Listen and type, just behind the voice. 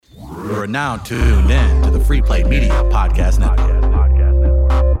You are now tuned in to the Free Play Media Podcast Network.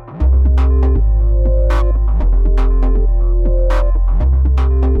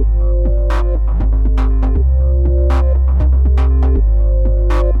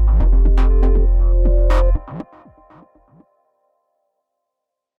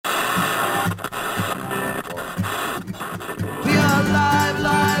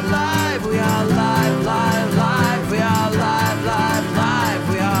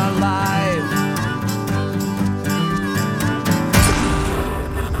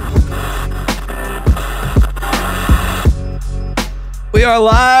 We are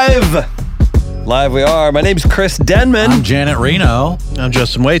live. Live we are. My name's Chris Denman. I'm Janet Reno. I'm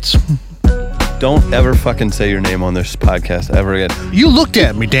Justin Waits. Don't ever fucking say your name on this podcast ever again. You looked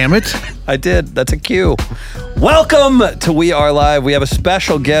at me, damn it. I did. That's a cue. Welcome to We Are Live. We have a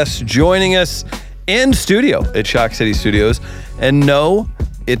special guest joining us in studio at Shock City Studios. And no,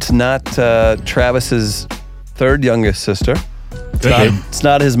 it's not Travis's third youngest sister. It's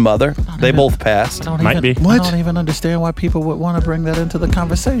not his mother. They both passed. Might be. What? I don't even understand why people would want to bring that into the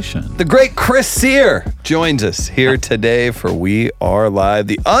conversation. The great Chris Sear joins us here today for We Are Live,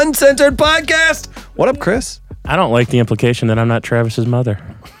 the uncensored podcast. What up, Chris? I don't like the implication that I'm not Travis's mother.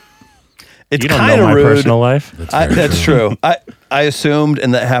 It's You don't kind know of my rude. personal life. That's true. I assumed,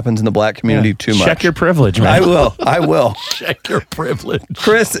 and that happens in the black community too much. Check your privilege, man. I will. Check your privilege.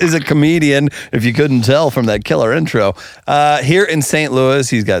 Chris is a comedian, if you couldn't tell from that killer intro. Here in St. Louis,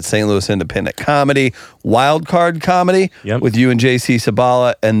 he's got St. Louis Independent Comedy, Wild Card Comedy with you and JC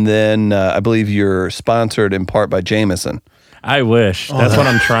Sabala, and then I believe you're sponsored in part by Jameson. I wish. That's what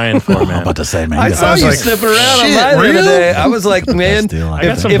I'm trying for, man. I'm about to say, man. I saw you sniffing around online the other day. I was like, man,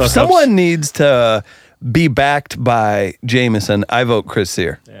 if someone needs to be backed by Jameson, I vote Chris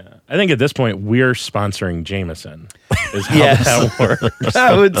Sear. Yeah. I think at this point, we're sponsoring Jameson is how Yes. that works.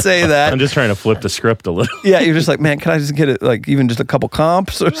 I would say that. I'm just trying to flip the script a little. Yeah, you're just like, man, can I just get it, like, even just a couple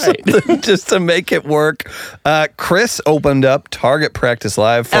comps or something just to make it work? Chris opened up Target Practice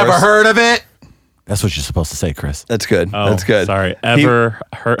Live for Ever us. heard of it? That's what you're supposed to say, Chris. That's good. Oh, That's good. Sorry. Ever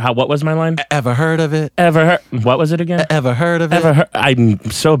heard? What was my line? Ever heard of it? Ever heard? What was it again? Ever heard of it? Ever heard? I'm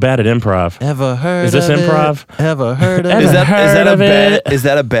so bad at improv. Ever heard Is this of improv? it? Ever heard of Ever it? Is that heard a of badge? it? Is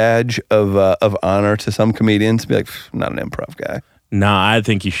that a badge of honor to some comedians to be like, not an improv guy? No, I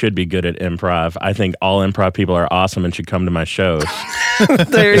think you should be good at improv. I think all improv people are awesome and should come to my shows.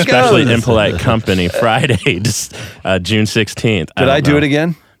 There you Especially go. Impolite Company, Friday, just, June 16th. Did I do it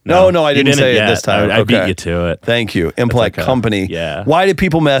again? No, I you didn't say it yet. this time. I beat Okay. you to it Thank you. Impolite okay. Company. Yeah. Why did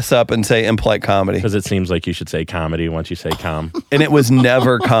people mess up and say Impolite Comedy? because it seems like you should say comedy once you say com. And it was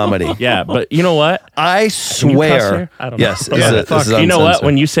never comedy. Yeah, but you know what? I Can you cuss swear. here? I don't know. Yes. Yeah, this is you know what? uncensored.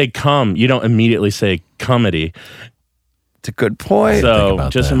 When you say cum, you don't immediately say comedy. It's a good point. So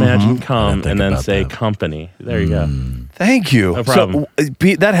about just that. imagine I didn't cum think and then about say that. company. There you go. Thank you. No problem. So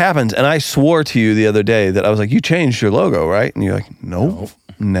that happens, and I swore to you the other day that I was like, "You changed your logo, right?" And you're like, "Nope,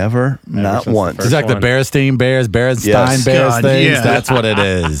 never, not since the once." first It's like the one. Berenstein Bears, Berenstein Yes. Bears God, things. yeah. That's what it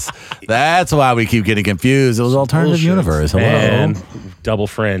is. That's why we keep getting confused. It was alternative Bullshit. universe. Hello. And double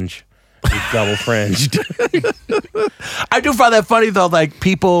fringe. You double fringed. I do find that funny though, like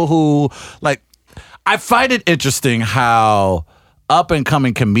people who like I find it interesting how up and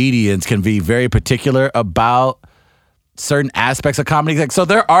coming comedians can be very particular about certain aspects of comedy. Like, so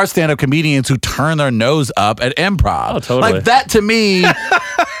there are stand-up comedians who turn their nose up at improv. Oh, totally. Like that to me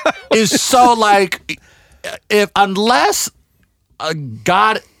is so like unless a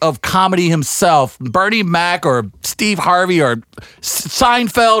god of comedy himself, Bernie Mac or Steve Harvey or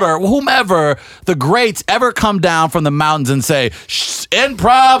Seinfeld or whomever, the greats ever come down from the mountains and say,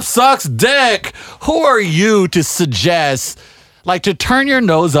 improv sucks dick. Who are you to suggest, like, to turn your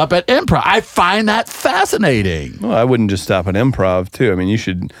nose up at improv? I find that fascinating. Well, I wouldn't just stop at improv too. I mean,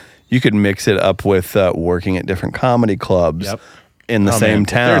 you could mix it up with working at different comedy clubs in the same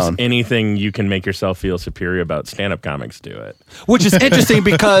If there's town. anything you can make yourself feel superior about, stand-up comics do it. Which is interesting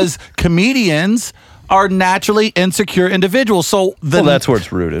because comedians are naturally insecure individuals. So Well, that's where it's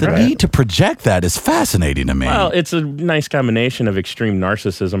rooted, the right? need to project that is fascinating to me. Well, it's a nice combination of extreme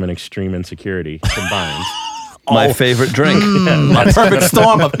narcissism and extreme insecurity combined. My favorite drink. A perfect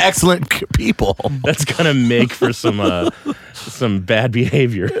storm of excellent people. That's gonna make for some bad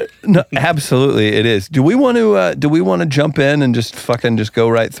behavior. No, absolutely, it is. Do we want to jump in and just go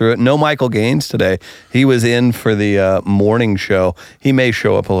right through it? No Michael Gaines today. He was in for the morning show. He may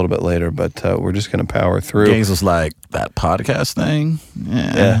show up a little bit later, but we're just going to power through. Gaines was like, that podcast thing?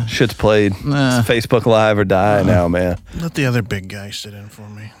 Yeah, shit's played. It's Facebook Live or die now, man. Let the other big guy sit in for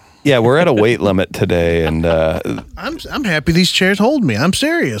me. Yeah, we're at a weight limit today, and I'm happy these chairs hold me. I'm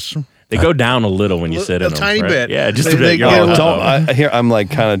serious. They go down a little when you sit in a them. tiny right? bit. Yeah, just They- a bit. they You're get a like, little- I'm like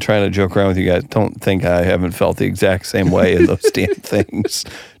kind of trying to joke around with you guys. Don't think I haven't felt the exact same way in those damn things.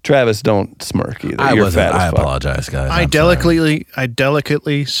 Travis, don't smirk either. I You're wasn't. fat as I fuck. apologize, guys. I I'm sorry.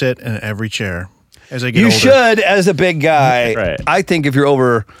 delicately sit in every chair as I get You older. should, as a big guy. Right. I think if you're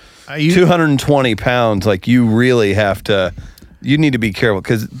over You- 220 pounds, like you really have to. You need to be careful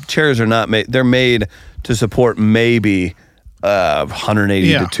because chairs are not made. They're made to support maybe 180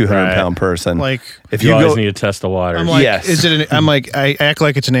 Yeah. to 200 Right. pound person. Like, if you you always go, need to test the waters. I'm like, Yes. I'm like, I act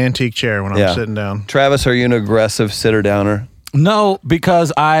like it's an antique chair when I'm Yeah. sitting down. Travis, are you an aggressive sitter downer? No,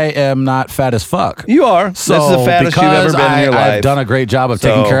 because I am not fat as fuck. You are. So this is the fattest you've ever because been in your life. I've done a great job of So,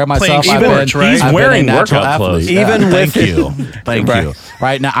 taking care of myself. playing I've sports, been, right? He's I've been wearing a natural workout clothes. athlete. Even thank with- you, thank Right. you.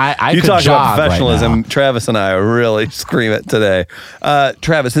 Right now, I You could talk jog about professionalism. Right now. Travis and I really scream it today.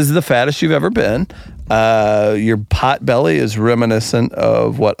 Travis, this is the fattest you've ever been. Your pot belly is reminiscent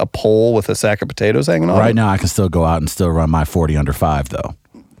of what, a pole with a sack of potatoes hanging on Right it? now, I can still go out and still run my 40 under 5, though.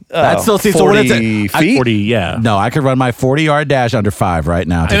 That still seems 40 so. What is it? feet? 40, yeah. No, I could run my 40-yard dash under 5 right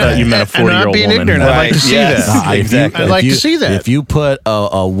now. And you met a and I'm 40-year-old being woman. ignorant. I'd like to see Yes. that. If you- Exactly. I'd like if you- to see that. If you put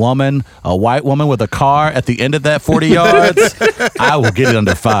a woman, a white woman with a car at the end of that 40 yards, I will get it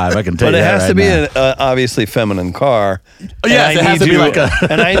under 5. I can tell But you it that has right to be now. an obviously feminine car. Yes, And it I has need to be you- like a-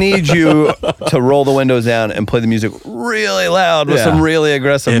 And I need you to roll the windows down and play the music really loud with Yeah. some really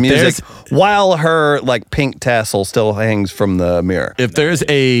aggressive If music there's- while her like pink tassel still hangs from the mirror. If there's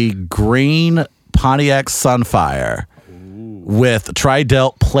a green Pontiac Sunfire with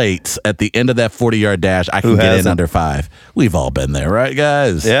tri-delt plates at the end of that 40-yard dash, I can get in hasn't? under 5. We've all been there, right,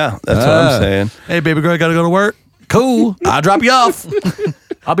 guys? Yeah, that's what I'm saying. Hey, baby girl, gotta go to work? Cool. I'll drop you off.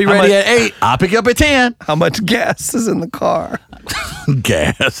 I'll be ready at 8. I'll pick you up at 10. How much gas is in the car?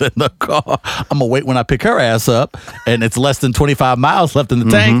 Gas in the car. I'm gonna wait when I pick her ass up, and it's less than 25 miles left in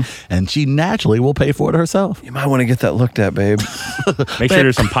the tank, and she naturally will pay for it herself. You might want to get that looked at, babe. Make sure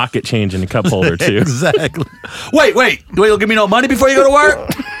there's some pocket change in the cup holder, too. Exactly. Wait. You ain't gonna give me no money before you go to work?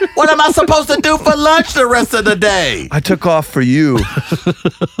 What am I supposed to do for lunch the rest of the day? I took off for you.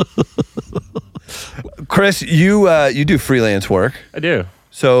 Chris, you do freelance work, I do.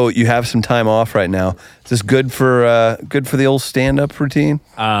 so you have some time off right now. Is this good for the old stand-up routine?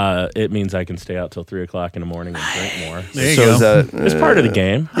 It means I can stay out till 3 o'clock in the morning and drink more. There you So go. is that, It's part of the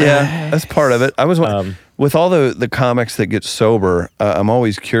game. yeah, that's part of it. I was with all the comics that get sober. I'm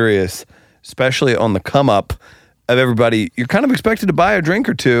always curious, especially on the come up of everybody. You're kind of expected to buy a drink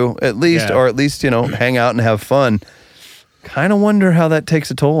or two at least, Yeah. or at least hang out and have fun. Kind of wonder how that takes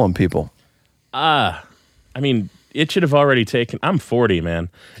a toll on people. I mean, it should have already taken. I'm 40, man.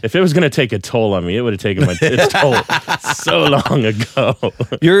 If it was going to take a toll on me, it would have taken its toll so long ago.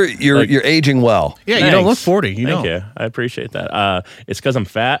 You're aging well. Yeah, you don't look Thanks. 40. You Thank know. you. I appreciate that. It's because I'm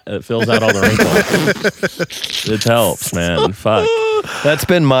fat. It fills out all the wrinkles. It helps, man. Fuck. That's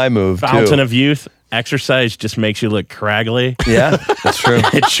been my move Fountain too. of youth. Exercise just makes you look craggly. Yeah, that's true.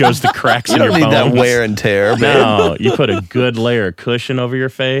 It shows the cracks You in don't your need bones. that wear and tear, babe. No, you put a good layer of cushion over your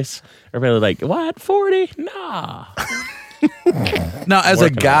face. Everybody like, what? 40? Nah. Now, as a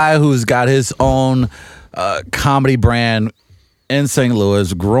Working on guy who's got his own comedy brand in St.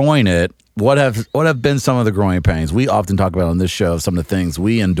 Louis, growing it, what have been some of the growing pains? We often talk about on this show some of the things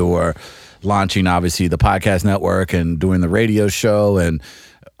we endure, launching obviously the podcast network and doing the radio show, and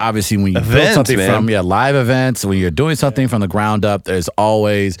obviously when you build Events, something man. from live events, when you're doing something from the ground up, there's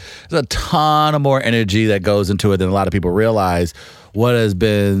a ton of more energy that goes into it than a lot of people realize. What has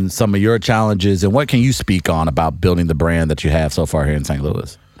been some of your challenges, and what can you speak on about building the brand that you have so far here in St.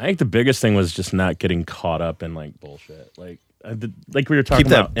 Louis? I think the biggest thing was just not getting caught up in like bullshit. Like we were talking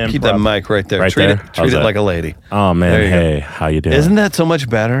Keep about that improv. mic right there. Right treat there? it How's treat it that? like a lady. Oh man, There you go. hey, how you doing? Isn't that so much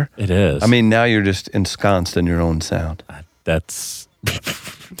better? it is? I mean, now you're just ensconced in your own sound. that's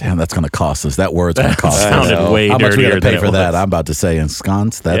Damn, that's going to cost us. That word's going to cost us. sounded know. way How much we dirtier got to pay than for it that? was. I'm about to say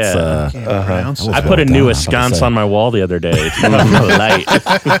ensconce. That's Yeah. Can't pronounce it. I put a Well new done, I'm about to ensconce say. on my wall the other day. Light.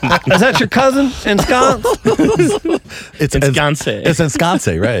 Is that your cousin ensconced? it's Ensconce. It's ensconce,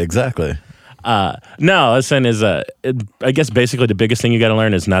 right? Exactly. No, listen, I guess basically the biggest thing you got to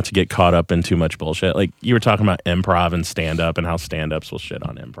learn is not to get caught up in too much bullshit. Like you were talking about improv and stand-up and how stand-ups will shit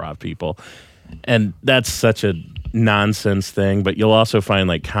on improv people. And that's such a nonsense thing, but you'll also find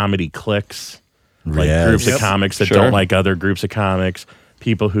like comedy cliques, like Yes. groups Yep. of comics that Sure. don't like other groups of comics,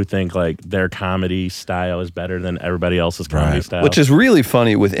 people who think like their comedy style is better than everybody else's comedy Right. style. Which is really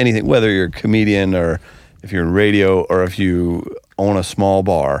funny with anything, whether you're a comedian or if you're in radio or if you own a small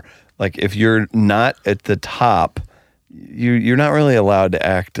bar. Like if you're not at the top, you're not really allowed to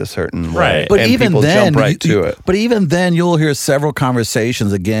act a certain way. Right. But and even people then, jump right to it. But even then, you'll hear several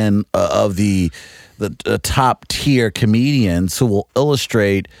conversations again of the top tier comedians who will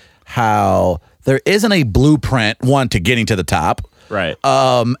illustrate how there isn't a blueprint to getting to the top. Right.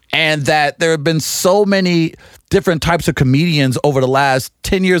 And that there have been so many different types of comedians over the last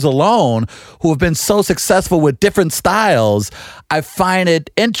 10 years alone who have been so successful with different styles. I find it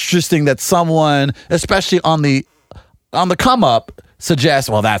interesting that someone, especially on the come up, suggests,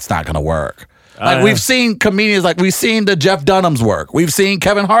 well, that's not going to work. Like we've seen comedians, like we've seen the Jeff Dunhams work. We've seen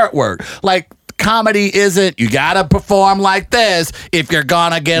Kevin Hart work. Like comedy isn't, you got to perform like this if you're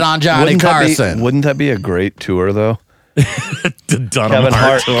going to get on Johnny Carson. Wouldn't that be a great tour, though? Kevin Kevin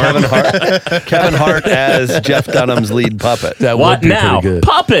Hart as Jeff Dunham's lead puppet. That What would be now? pretty good.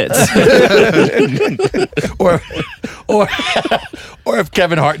 Puppets. or if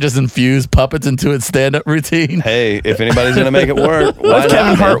Kevin Hart just infused puppets into his stand-up routine. Hey, if anybody's gonna make it work, why What if Kevin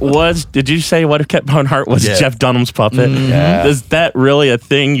not, Hart man? was? Did you say what if Kevin Hart was Yeah. Jeff Dunham's puppet? Yeah. Is that really a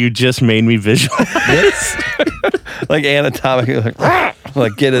thing you just made me visualize? Like anatomically,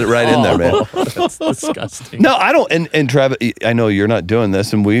 like get it right in there, man. That's disgusting. No, I don't. And Travis, I know you're not doing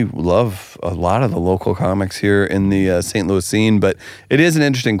this, and we love a lot of the local comics here in the St. Louis scene. But it is an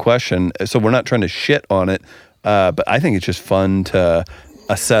interesting question. So we're not trying to shit on it, but I think it's just fun to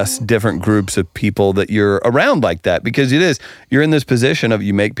assess different groups of people that you're around like that, because you're in this position of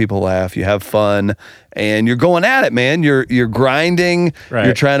you make people laugh, you have fun, and you're going at it, man. You're grinding, Right.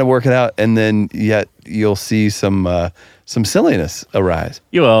 you're trying to work it out, and then yet you'll see some silliness arise.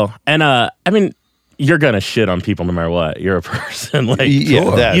 You will. And I mean, you're gonna shit on people no matter what. You're a person. Like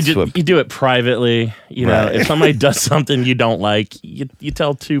Yeah, that's you what- do it privately. You know, Right. if somebody does something you don't like, you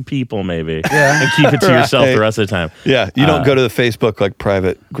tell 2 people maybe. Yeah. And keep it to yourself Right. the rest of the time. Yeah, you don't go to the Facebook like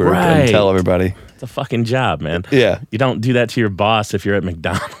private group and Right. tell everybody. It's a fucking job, man. Yeah. You don't do that to your boss if you're at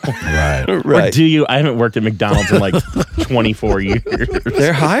McDonald's. Right. Or Right. do you? I haven't worked at McDonald's in like 24 years.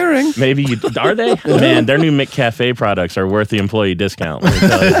 They're hiring. Maybe you are they? Man, their new McCafe products are worth the employee discount. Let me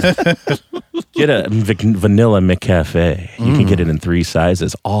tell you. Get a vanilla McCafe. You can get it in 3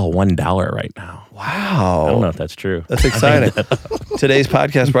 sizes, all $1 right now. Wow. I don't know if that's true. That's exciting. Today's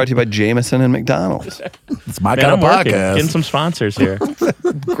podcast brought to you by Jameson and McDonald's. It's my Man, kind I'm of working. podcast. Getting some sponsors here.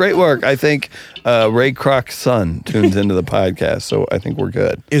 Great work. I think Ray Kroc's son tunes into the podcast, so I think we're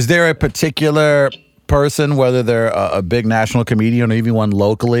good. Is there a particular person, whether they're a big national comedian or even one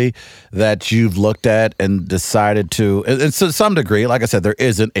locally, that you've looked at and decided to, and to some degree, like I said, there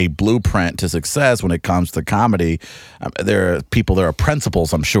isn't a blueprint to success when it comes to comedy. There are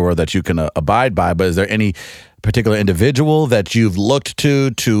principles, I'm sure, that you can abide by, but is there any particular individual that you've looked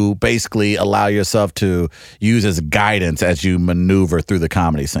to basically allow yourself to use as guidance as you maneuver through the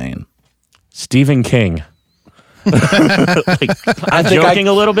comedy scene? Stephen King. I'm think joking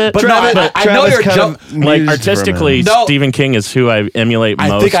a little bit, but no, I know Travis you're kind of joking. like mused for a artistically, minute. No. Stephen King is who I emulate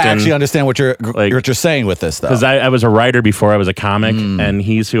most. I think I and- actually understand what you're like- saying with this, though. Because I was a writer before I was a comic, and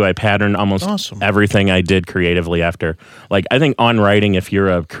he's who I patterned almost Awesome. everything I did creatively after. Like, I think On Writing, if you're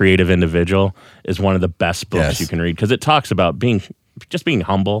a creative individual, is one of the best books Yes. you can read, because it talks about being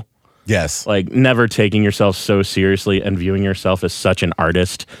humble, Yes. like never taking yourself so seriously and viewing yourself as such an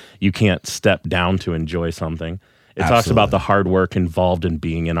artist. You can't step down to enjoy something. It talks Absolutely. about the hard work involved in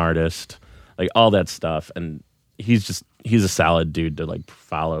being an artist, like all that stuff. And he's a solid dude to like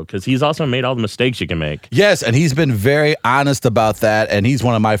follow, because he's also made all the mistakes you can make. Yes, and he's been very honest about that, and he's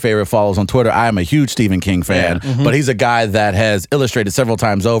one of my favorite follows on Twitter. I am a huge Stephen King fan, but he's a guy that has illustrated several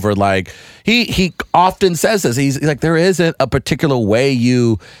times over, like, he often says this. He's like, there isn't a particular way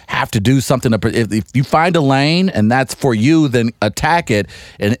you have to do something. If you find a lane and that's for you, then attack it.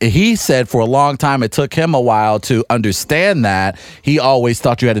 And he said for a long time, it took him a while to understand that. He always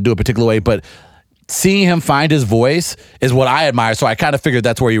thought you had to do a particular way, but seeing him find his voice is what I admire. So I kind of figured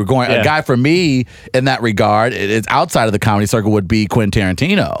that's where you were going. Yeah. A guy for me in that regard, it's outside of the comedy circle, would be Quentin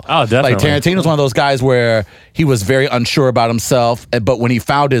Tarantino. Oh, definitely. Like Tarantino's one of those guys where he was very unsure about himself, but when he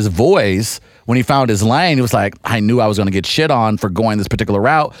found his voice, when he found his lane, he was like, I knew I was going to get shit on for going this particular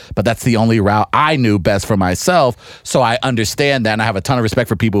route, but that's the only route I knew best for myself. So I understand that, and I have a ton of respect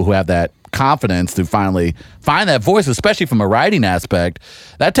for people who have that confidence to finally find that voice, especially from a writing aspect.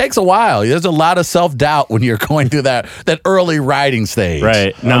 That takes a while. There's a lot of self-doubt when you're going through that early writing stage.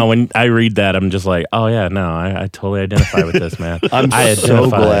 Right. No, when I read that, I'm just like, oh, yeah, no, I totally identify with this, man. I'm so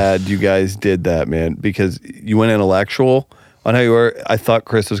glad you guys did that, man, because you went intellectual on how you were. I thought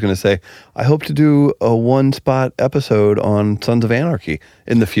Chris was going to say, I hope to do a one-spot episode on Sons of Anarchy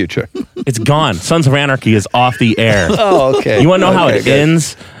in the future. It's gone. Sons of Anarchy is off the air. Oh, okay. You want to know how Okay, it good.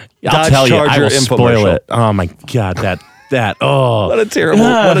 ends? I'll Dodge tell you, I Charger will spoil infomercial. it. Oh my God, oh. What a terrible,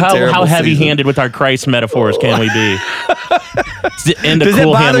 what a how terrible heavy-handed with our Christ metaphors can we be? It's the end of Does it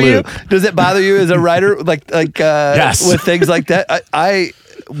Cool Hand bother you? Luke. Does it bother you as a writer, Yes. with things like that?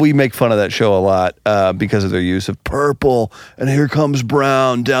 We make fun of that show a lot because of their use of purple, and here comes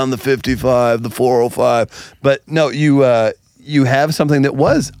brown down the 55, the 405. But no, you have something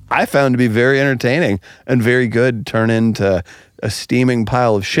that I found to be very entertaining and very good turn into a steaming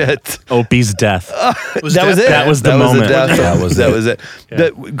pile of shit. Opie's death. That was it. That was the moment. That was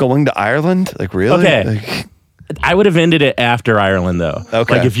it. Going to Ireland, like really? Okay. Like, I would have ended it after Ireland, though.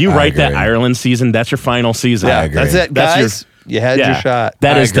 Okay. Like if you I write that agree. Ireland season, that's your final season. yeah, agree. that's it, That's guys. You had your shot.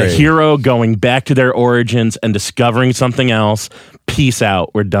 That I is the agree. hero going back to their origins and discovering something else. Peace out.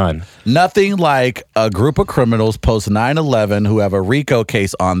 We're done. Nothing like a group of criminals post 9/11 who have a RICO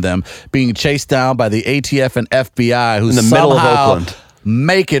case on them being chased down by the ATF and FBI who In the middle of somehow Oakland.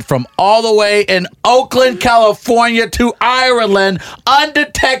 make it from all the way in Oakland, California to Ireland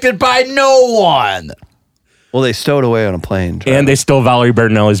undetected by no one. Well, they stowed away on a plane. Travis. And they stole Valerie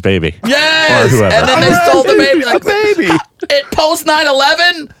Bertinelli's baby. Yes, Or whoever. and then they stole the baby. Like, baby. It post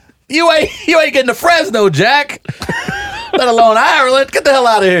 9/11, you ain't getting to Fresno, Jack. Let alone Ireland. Get the hell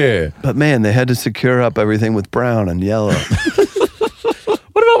out of here. But man, they had to secure up everything with brown and yellow.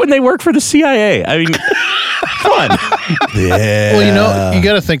 What about when they work for the CIA? I mean, come on. Yeah. Well, you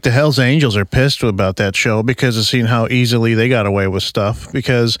got to think the Hells Angels are pissed about that show because of seeing how easily they got away with stuff.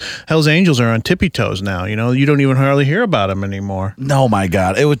 Because Hells Angels are on tippy toes now. You don't even hardly hear about them anymore. Oh my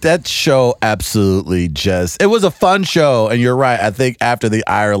God. That show absolutely it was a fun show. And you're right. I think after the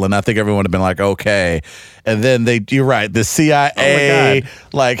Ireland, I think everyone would have been like, okay. And then you're right. The CIA,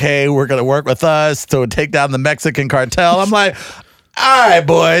 like, hey, we're going to work with us to take down the Mexican cartel. I'm like, all right,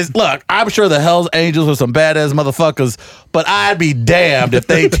 boys. Look, I'm sure the Hells Angels were some badass motherfuckers, but I'd be damned if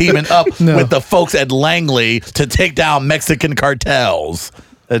they teaming up with the folks at Langley to take down Mexican cartels.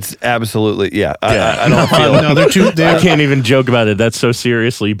 That's absolutely, yeah. Yeah. I don't feel No, they're too. I They're, can't even joke about it. That's so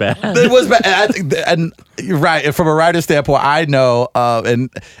seriously bad. It was bad. I think and you're right. And from a writer's standpoint, I know, and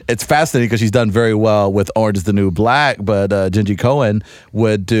it's fascinating because she's done very well with Orange is the New Black, but Jenji Cohen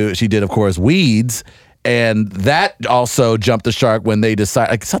she did, of course, Weeds. And that also jumped the shark when they decide,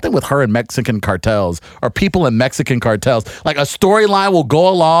 like something with her and Mexican cartels or people in Mexican cartels. Like a storyline will go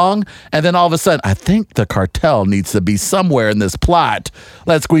along, and then all of a sudden, I think the cartel needs to be somewhere in this plot.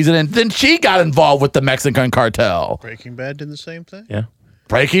 Let's squeeze it in. Then she got involved with the Mexican cartel. Breaking Bad did the same thing. Yeah.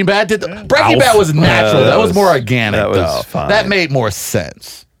 Breaking Bad did. Breaking Bad was natural. that That was was- more organic, that was though. fine. That made more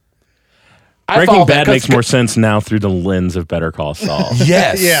sense. I Breaking followed that Bad 'cause- makes more sense now through the lens of Better Call Saul.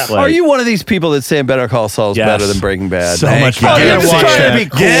 Yes. Yeah. Like, Are you one of these people that say Better Call Saul is Yes. better than Breaking Bad? So Thank much you. better. You're just watch trying to that. be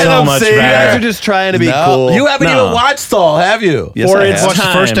cool. Get 'em, So much see? You guys better. are just trying to be No, cool. you haven't No. even watched Saul, have you? Yes, For I its have. Watch the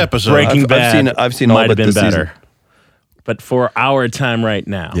time, first episode. Breaking I've Bad seen all might but have been the better. season. But for our time right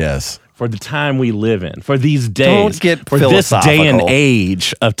now, Yes. for the time we live in, for these days, Don't get for this day and philosophical.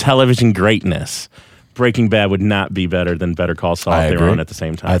 age of television greatness, Breaking Bad would not be better than Better Call Saul I if they agree. were on at the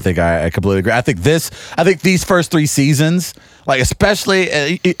same time. I think I completely agree. I think these first 3 seasons, like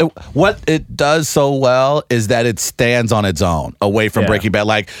especially what it does so well is that it stands on its own away from Yeah. Breaking Bad.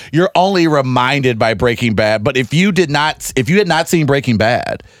 Like you're only reminded by Breaking Bad, but if you had not seen Breaking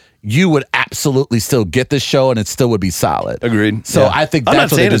Bad, you would absolutely still get this show and it still would be solid. Agreed. So Yeah. I think I'm that's not what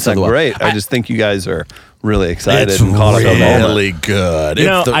they saying did it's so not well. great. I just think you guys are really excited It's and caught up on the moment. really good. You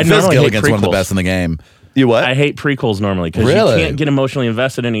know, I Vince normally hate Gilligan's one of the prequels. best in the game. You what? I hate prequels normally because Really? you can't get emotionally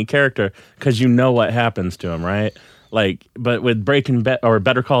invested in any character because you know what happens to him, right? Like, but with Breaking Bad or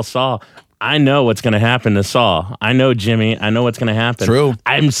Better Call Saul, I know what's going to happen to Saul. I know Jimmy. I know what's going to happen. True.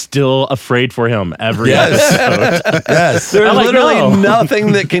 I'm still afraid for him every Yes. episode. Yes. There's I'm like, literally no.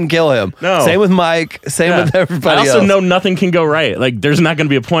 nothing that can kill him. No. Same with Mike. Same Yeah. with everybody I also else. know nothing can go right. Like, there's not going to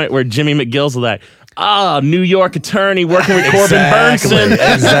be a point where Jimmy McGill's like, New York attorney working with Corbin Burnson.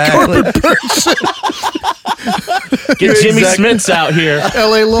 Exactly. Get Jimmy Smits out here.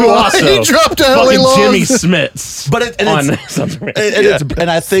 L.A. Who Law. also He dropped L.A. fucking Law. Jimmy Smits. But and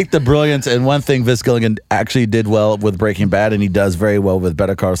I think the brilliance and one thing Vince Gilligan actually did well with Breaking Bad, and he does very well with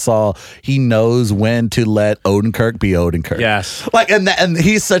Better Call Saul. He knows when to let Odenkirk be Odenkirk. Yes. like and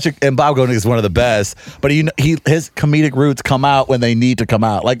he's and Bob Odenkirk is one of the best. But his comedic roots come out when they need to come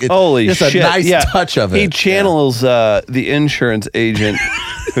out. Like it's Holy just shit. a nice Yeah. touch of it. He channels the insurance agent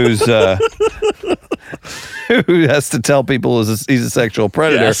who's who has to tell people he's a sexual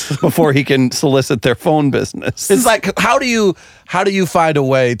predator Yes. before he can solicit their phone business. It's like, how do you find a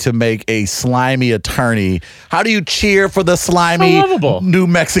way to make a slimy attorney? How do you cheer for the slimy lovable. New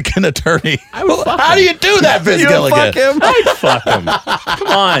Mexican attorney? would fuck How do you do that, Vince You Gilligan? fuck him. I'd fuck him. Come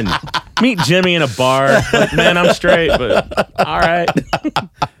on. Meet Jimmy in a bar. Like, man, I'm straight, but all right.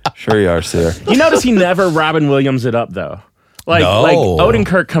 Sure you are, sir. You notice he never Robin Williams it up, though. Like No.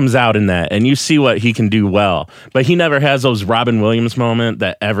 Odenkirk comes out in that, and you see what he can do well. But he never has those Robin Williams moment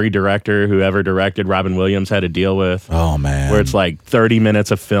that every director who ever directed Robin Williams had to deal with. Oh man, Where it's like 30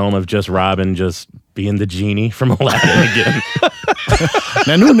 minutes of film of just Robin just being the genie from Aladdin again.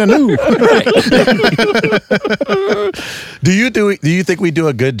 Nanu. do you think we do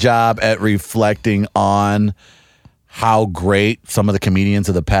a good job at reflecting on how great some of the comedians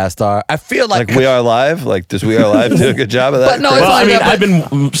of the past are? I feel like Like We Are Live? Like, does We Are Live do a good job of that? But no, Well, I like mean, that, I've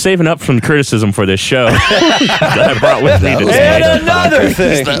been saving up some criticism for this show that I brought with me today. And another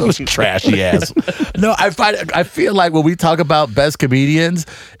thing. That was trashy ass. No, I feel like when we talk about best comedians,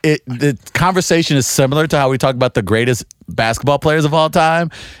 the conversation is similar to how we talk about the greatest basketball players of all time.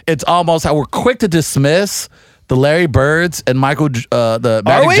 It's almost how we're quick to dismiss the Larry Birds and the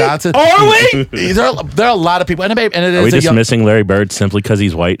Magic Johnson. Are we? there are a lot of people, and it Are we is a young. dismissing Larry Bird simply because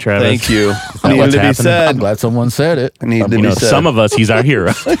he's white, Travis? Thank you. that Needed what's to be happening? I'm said. glad someone said it. Needed to You be know, said. some of us, he's our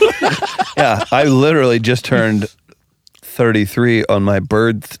hero. Yeah, I literally just turned 33 on my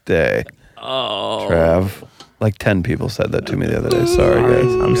birthday. Oh. Trav. Like 10 people said that to me the other day. Sorry, guys.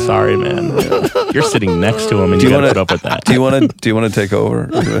 I'm sorry, man. You're sitting next to him, and you gotta put up with that. Do you want to take over?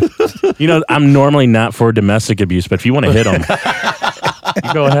 You know, I'm normally not for domestic abuse, but if you want to hit him,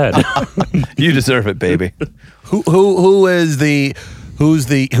 you go ahead. You deserve it, baby.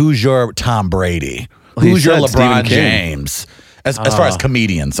 Who's your Tom Brady? Well, you Who's your said Stephen LeBron King. James? As far as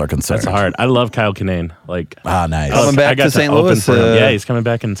comedians are concerned. That's hard. I love Kyle Kinane. Like, Nice. Coming back I got to St. open Louis, for him. uh, Yeah, he's coming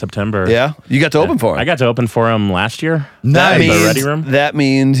back in September. Yeah, you got to open for him. I got to open for him last year. Nice. In the means, Ready Room. That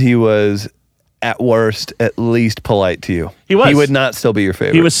means he was, at worst, at least polite to you. He was. He would not still be your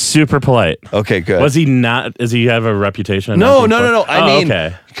favorite. He was super polite. Okay, good. Was he not? Does he have a reputation? of No. not being polite? I mean,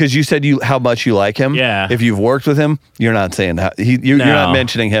 okay. because you said how much you like him. Yeah. If you've worked with him, you're not saying you're not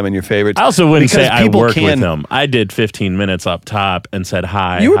mentioning him in your favorites. I also wouldn't Because say I people worked with can- him. I did 15 minutes up top and said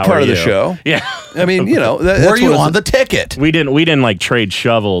hi. You were how part are of the you? show. Yeah. I mean, you know, Were that's you what on the ticket? We didn't like trade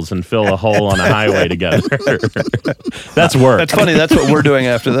shovels and fill a hole on a highway together. That's work. That's funny. That's what we're doing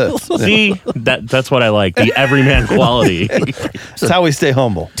after this. See, that's what I like. The everyman quality. That's how we stay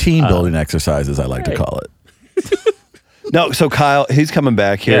humble. Team building exercises, I like to call it. No, so Kyle, he's coming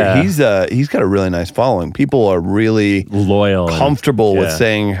back here. Yeah. He's got a really nice following. People are really Loyal. and- comfortable with yeah.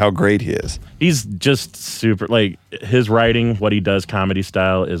 saying how great he is. He's just super, like, his writing, what he does comedy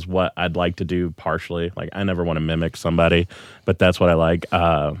style is what I'd like to do partially. Like, I never want to mimic somebody, but that's what I like.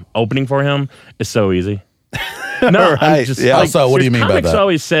 Opening for him is so easy. No, I'm Right, just yeah. like, So what do you mean by comics that?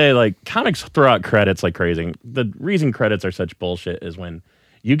 always say, like, comics throw out credits like crazy. The reason credits are such bullshit is when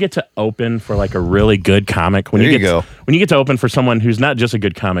you get to open for like a really good comic. When There you you go. When you get to open for someone who's not just a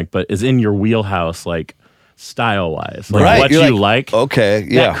good comic, but is in your wheelhouse, like style wise, like Right, what you're you like, like. okay,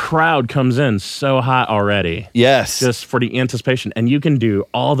 yeah. That crowd comes in so hot already. Yes. Just for the anticipation. And you can do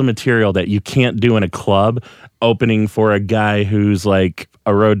all the material that you can't do in a club opening for a guy who's like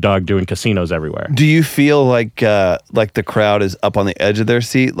a road dog doing casinos everywhere. Do you feel like the crowd is up on the edge of their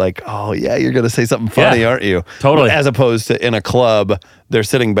seat? Like, oh yeah, you're gonna say something funny, Yeah, aren't you? totally. As opposed to in a club, they're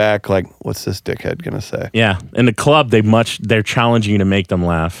sitting back like, what's this dickhead gonna say? Yeah. In the club, they're challenging you to make them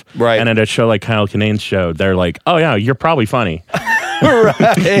laugh. Right. And at a show like Kyle Kinane's show, they're like, oh yeah, you're probably funny.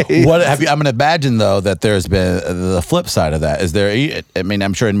 Right. What have you? I'm gonna imagine though that there's been the flip side of that. Is there? I mean,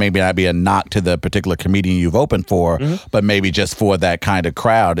 I'm sure it maybe not be a knock to the particular comedian you've opened for, but maybe just for that kind of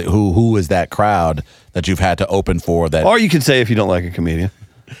crowd. Who is that crowd that you've had to open for? That Or you could say if you don't like a comedian.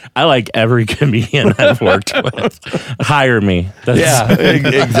 I like every comedian I've worked with. Hire me. That's,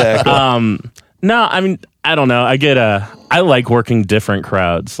 Exactly. No, I mean, I don't know. I like working different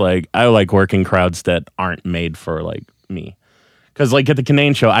crowds. Like, I like working crowds that aren't made for, like, me. Because, like, at the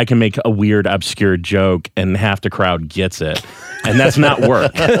Kinane show, I can make a weird, obscure joke, and half the crowd gets it. And that's not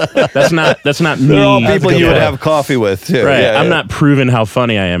work. That's not me. They're all people you would have coffee with, too. Right. Yeah, I'm yeah. not proving how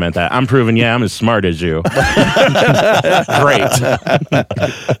funny I am at that. I'm proving, yeah, I'm as smart as you. Great.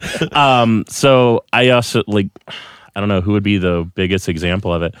 So I also, like, I don't know who would be the biggest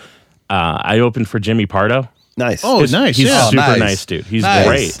example of it. I opened for Jimmy Pardo. Nice. Oh, nice. He's Yeah. super nice. nice dude. He's Nice.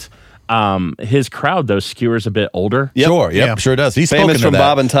 great. His crowd though skewers a bit older. Yep. Sure, Yeah. sure does. He's spoken Famous to from that.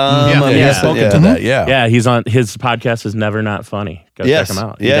 Bob and Tom. Yeah. I mean, Yeah, Yeah. he's spoken yeah. to that. Yeah. Yeah, he's on his podcast is Never Not Funny. Go Yes. check him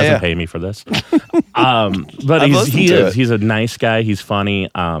out. He Yeah, doesn't yeah. pay me for this. But I've he's listened to it. he's a nice guy. He's funny.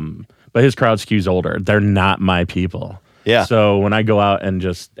 But his crowd skews older. They're not my people. Yeah. So when I go out and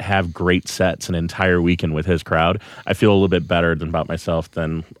just have great sets an entire weekend with his crowd, I feel a little bit better about myself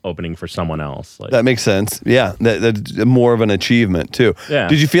than opening for someone else. Like, That makes sense. Yeah, that's more of an achievement too. Yeah.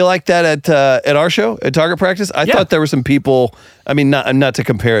 Did you feel like that at our show at Target Practice? I Yeah. thought there were some people. I mean, not to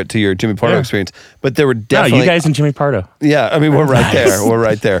compare it to your Jimmy Pardo Yeah. experience, but there were no, definitely. you guys and Jimmy Pardo. Yeah, I mean, we're right there. We're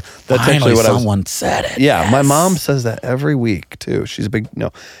right there. That's Finally, actually what I was. someone said it. Yeah, my Yes. mom says that every week too. She's a big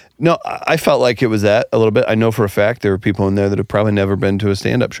no. I felt like it was that a little bit. I know for a fact there were people in there that have probably never been to a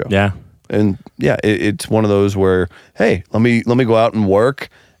stand-up show. Yeah. And yeah, it's one of those where, hey, let me go out and work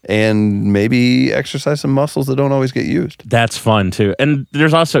and maybe exercise some muscles that don't always get used. That's fun too. And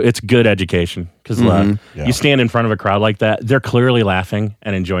there's also, it's good education because you stand in front of a crowd like that, they're clearly laughing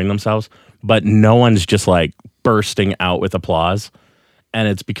and enjoying themselves, but no one's just like bursting out with applause. And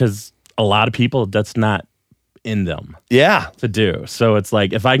it's because a lot of people, that's not in them Yeah. to do. So it's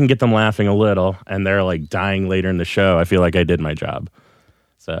like, if I can get them laughing a little and they're like dying later in the show, I feel like I did my job.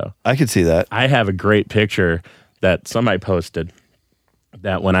 So I could see that. I have a great picture that somebody posted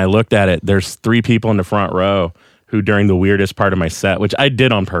that when I looked at it, there's 3 people in the front row who during the weirdest part of my set, which I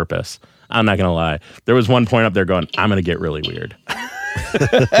did on purpose. I'm not going to lie. There was one point up there going, I'm going to get really weird.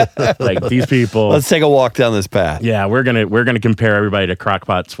 Like these people. Let's take a walk down this path. Yeah, we're gonna compare everybody to crock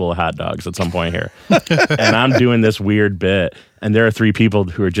pots full of hot dogs at some point here. And I'm doing this weird bit, and there are 3 people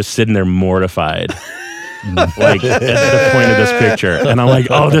who are just sitting there mortified. Like at the point of this picture. And I'm like,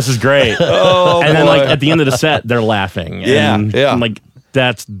 oh, this is great. Oh, And then boy. like at the end of the set, they're laughing. Yeah, And yeah. I'm like,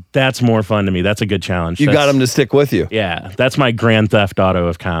 that's more fun to me. That's a good challenge. You got them to stick with you. Yeah, that's my Grand Theft Auto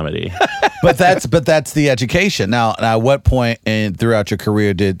of comedy. but that's the education. Now, at what point throughout your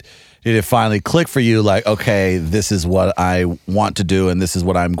career did it finally click for you? Like, okay, this is what I want to do, and this is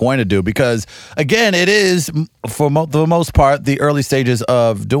what I'm going to do. Because again, it is for the most part the early stages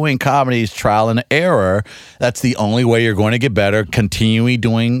of doing comedy is trial and error. That's the only way you're going to get better. Continuing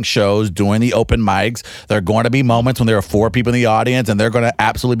doing shows, doing the open mics. There are going to be moments when there are 4 people in the audience, and they're going to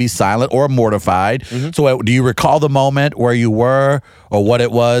absolutely be silent or mortified. So, do you recall the moment where you were, or what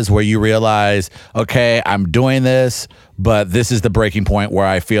it was, where you realized, okay, I'm doing this, but this is the breaking point where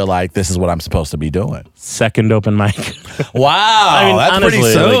I feel like this is what I'm supposed to be doing? Second open mic. Wow, that's pretty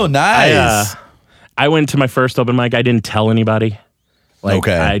honestly, soon. like, Nice. I went to my first open mic. I didn't tell anybody. Like,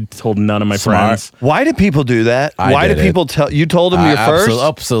 Okay. I told none of my Smart. friends. Why do people do that? I Why did do it. people tell you? Told them you're first.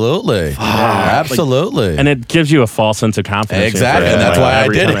 Absolutely. Absolutely. And it gives you a false sense of confidence. Exactly, Yeah, and that's like, why I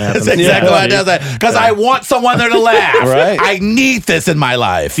every did time it. happens. That's exactly Yeah, why I did that. Because I want someone there to laugh. Right. I need this in my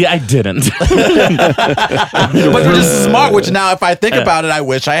life. Yeah, I didn't. But you're just smart, which now, if I think about it, I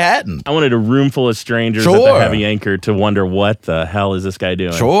wish I hadn't. I wanted a room full of strangers at Sure. the Heavy Anchor to wonder what the hell is this guy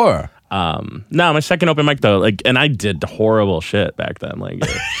doing. Sure. No, my second open mic though, like, and I did horrible shit back then. Like,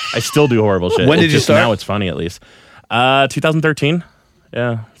 I still do horrible shit. When did It's you just start? Now it's funny at least. 2013.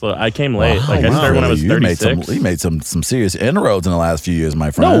 Yeah, so I came late. Like I Wow, started when I was you made 36. you made some serious inroads in the last few years,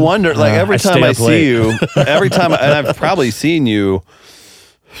 my friend. No wonder. Like every I time stay I up see late. you, every time, and I've probably seen you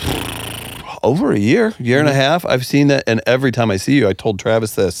over a year and a half. I've seen that, and every time I see you, I told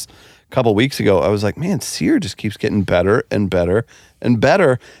Travis this a couple weeks ago. I was like, man, Sear just keeps getting better and better and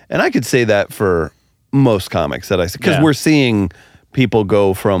better. And I could say that for most comics that I see, because Yeah. we're seeing people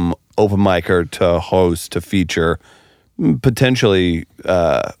go from open micer to host to feature, potentially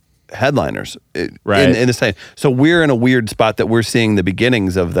headliners Right. in the same. So we're in a weird spot that we're seeing the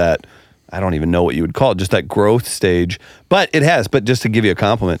beginnings of that. I don't even know what you would call it, just that growth stage. But it has. But just to give you a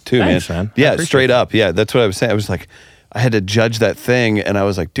compliment too, Thanks, man. man. I Yeah, appreciate straight up. Yeah, that's what I was saying. I was like, I had to judge that thing, and I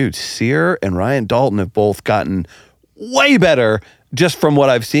was like, dude, Sear and Ryan Dalton have both gotten way better just from what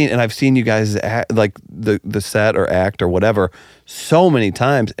I've seen. And I've seen you guys act, like the set or act or whatever so many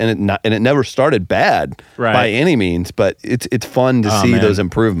times, and it never started bad Right. by any means. But it's fun to see man. those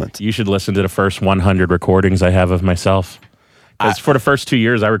improvements. You should listen to the first 100 recordings I have of myself. Because for the first 2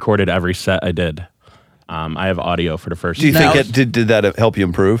 years, I recorded every set I did. I have audio for the first. Do you Now- think did that help you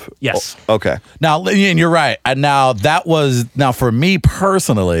improve? Yes. Oh, okay. Now, and you're right. And now for me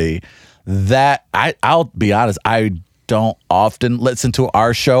personally, that I'll be honest, I don't often listen to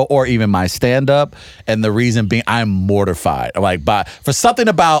our show or even my stand-up, and the reason being I'm mortified. Like, for something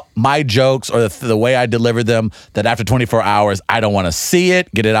about my jokes or the way I deliver them, that after 24 hours, I don't want to see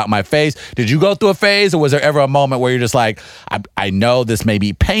it, get it out my face. Did you go through a phase, or was there ever a moment where you're just like, I know this may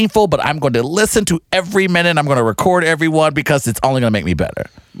be painful, but I'm going to listen to every minute, I'm going to record everyone because it's only going to make me better?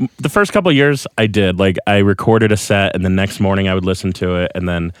 The first couple of years I did. Like, I recorded a set, and the next morning I would listen to it, and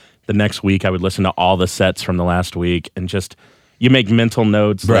then the next week I would listen to all the sets from the last week, and just, you make mental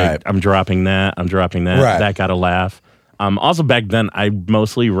notes. Right. Like, I'm dropping that. Right. That got a laugh. Also, back then, I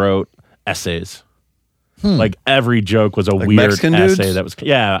mostly wrote essays. Like, every joke was a weird Mexican essay. dudes? That was,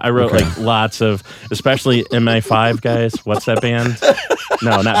 yeah, I wrote like lots of, especially MI5 guys. What's that band?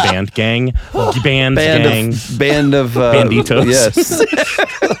 No, not band. Gang. Gang. Band of Banditos. Yes.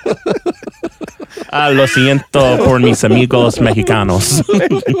 Lo siento por mis amigos mexicanos.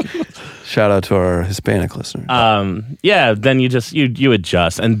 Shout out to our Hispanic listeners. Yeah, then you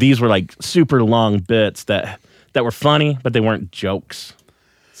adjust, and these were like super long bits that were funny, but they weren't jokes.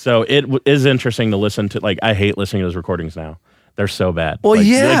 So it is interesting to listen to. Like, I hate listening to those recordings now. They're so bad. Well, like,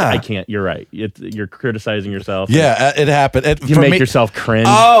 yeah. I can't. You're right. You're criticizing yourself. Yeah, it happened. You make yourself cringe.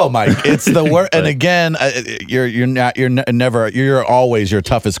 Oh my! It's the worst. And again, you're always your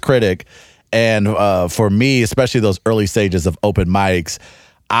toughest critic. And for me, especially those early stages of open mics,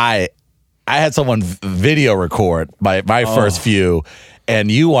 I had someone video record my first few,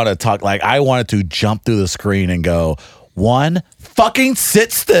 and you want to talk, like, I wanted to jump through the screen and go, 1, fucking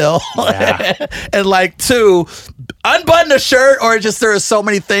sit still, and like 2, unbutton a shirt, or just there are so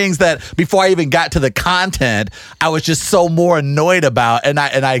many things that before I even got to the content, I was just so more annoyed about, and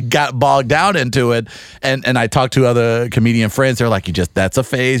I got bogged down into it, and I talked to other comedian friends. They're like, that's a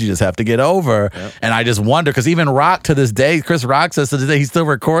phase you just have to get over. Yep. And I just wonder, because even Rock to this day, Chris Rock says to this day he still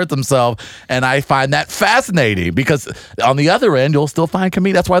records himself, and I find that fascinating, because on the other end you'll still find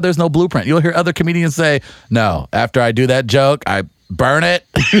comedians. That's why there's no blueprint. You'll hear other comedians say, no, after I do that joke, I burn it,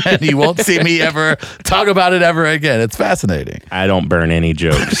 and you won't see me ever talk about it ever again. It's fascinating. I don't burn any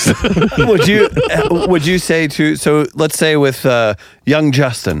jokes. Would you say to, so let's say with young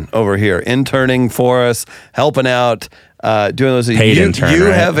Justin over here, interning for us, helping out, doing those, paid intern, you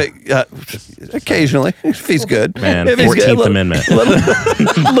right? have it occasionally if he's good. Man, if he's 14th good, Amendment. little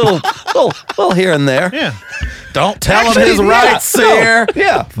here and there. Yeah. Don't tell him his rights, sir.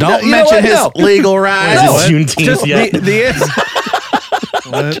 Yeah. Don't You know mention what? his No. legal rights. Is it Juneteenth Just yet? the answer.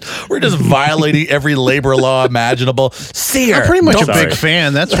 We're just violating every labor law imaginable. Seer. I'm pretty much a Sorry. big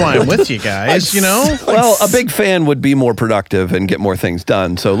fan. That's why I'm with you guys. You know. Well, a big fan would be more productive and get more things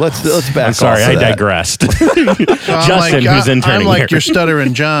done. So let's back I'm sorry, off I of that. digressed. So Justin, who's interning I'm like here. your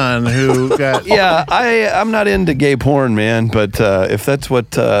stuttering John, who got. Yeah, I'm not into gay porn, man. But if that's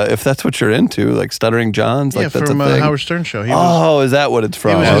what you're into, like Stuttering John's, like Yeah, that's from a thing. Howard Stern show. He was, Is that what it's he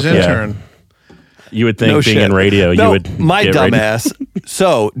from? was his Okay. intern. You would think No being shit. in radio, No, you would my get radio. dumbass.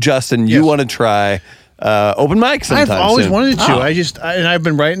 So, Justin, you Yes. want to try open mic sometime I've always soon. wanted to. Oh. And I've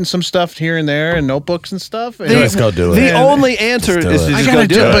been writing some stuff here and there, and notebooks and stuff. And Let's go do it. The And only answer Just do is it. to I just gotta go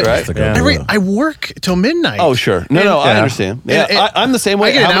do do it, it, right? but- Yeah. I work till midnight. Oh, sure. No, I understand. Yeah, and- I'm the same way.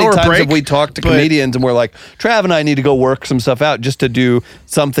 I get How an many hour times break, have we talked to but- comedians and we're like, Trav and I need to go work some stuff out just to do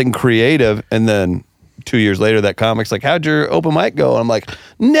something creative, and then 2 years later, that comic's like, how'd your open mic go? And I'm like,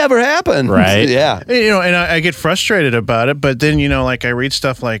 never happened. Right. Yeah. You know, and I get frustrated about it, but then, you know, like I read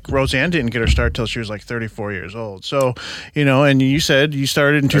stuff like Roseanne didn't get her start till she was like 34 years old. So, you know, and you said you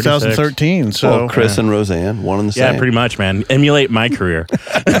started in 36. 2013. So, Well, Chris and Roseanne, one and the Yeah, same. pretty much, man. Emulate my career.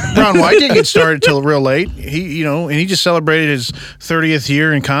 Ron White didn't get started till real late. He, you know, and he just celebrated his 30th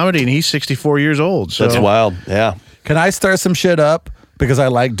year in comedy, and he's 64 years old. So That's wild. Yeah. Can I stir some shit up? Because I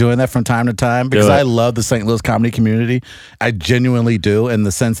like doing that from time to time. Because it. I love the St. Louis comedy community. I genuinely do, in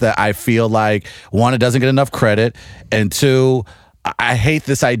the sense that I feel like, 1, it doesn't get enough credit, and 2, I hate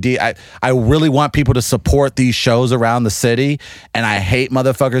this idea. I really want people to support these shows around the city, and I hate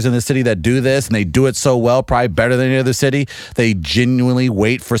motherfuckers in the city that do this, and they do it so well, probably better than any other city. They genuinely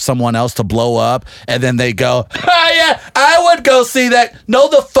wait for someone else to blow up, and then they go, yeah, I would go see that. No,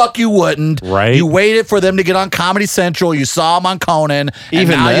 the fuck you wouldn't. Right. You waited for them to get on Comedy Central. You saw them on Conan, and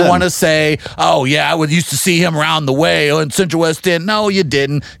Even now you then. want to say, oh, yeah, I used to see him around the way in Central West End. No, you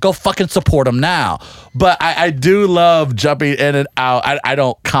didn't. Go fucking support him now. But I do love jumping in and out. I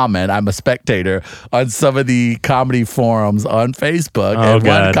don't comment. I'm a spectator on some of the comedy forums on Facebook. Oh, and one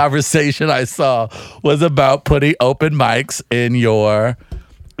God. conversation I saw was about putting open mics in your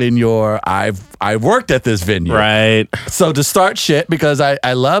I've worked at this venue. Right. So to start shit, because I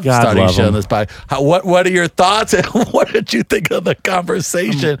love God starting love shit on 'em. this podcast. What are your thoughts, and what did you think of the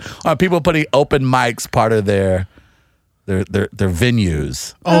conversation on people putting open mics part of their their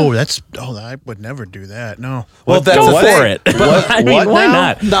venues. I would never do that. No. Well, that's Go what- for it. What- I mean, what why now?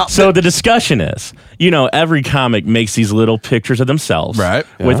 not? No, So the discussion is, every comic makes these little pictures of themselves, Right.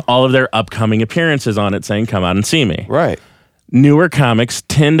 with all of their upcoming appearances on it, saying, "Come out and see me." Right. Newer comics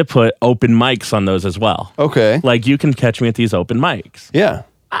tend to put open mics on those as well. Okay. Like, you can catch me at these open mics. Yeah.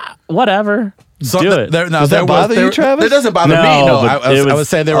 Whatever. So Do it. Does that bother you, Travis? It doesn't bother No, me. No, but I was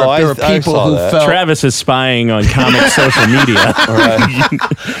saying there were I people saw who that. felt. Travis is spying on comic social media.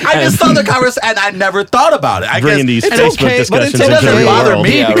 I just saw the conversation and I never thought about it. I Bringing guess these It's Facebook okay, but discussions it's it into doesn't the real bother world.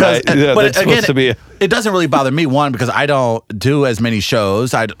 me Yeah, because, right. Yeah, but that's again, supposed to be- it doesn't really bother me. One, because I don't do as many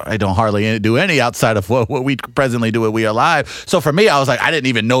shows. I don't hardly do any outside of what we presently do at We Are Live. So for me, I was like, I didn't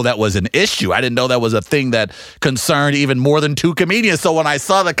even know that was an issue. I didn't know that was a thing that concerned even more than two comedians. So when I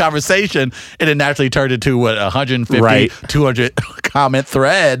saw the conversation, it had naturally turned into 150, Right. 200 comment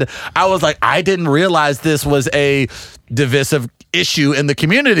thread. I was like, I didn't realize this was a divisive issue in the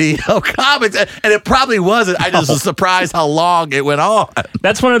community of comics, and it probably wasn't. I just was surprised how long it went on.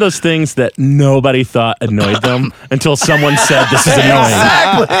 That's one of those things that nobody thought annoyed them until someone said, "This is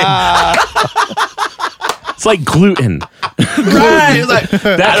annoying." It's like gluten. Right? It's like,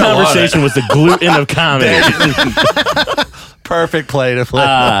 That conversation was the gluten of comedy. perfect play to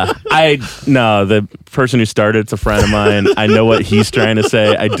play. No, the person who started it's a friend of mine. I know what he's trying to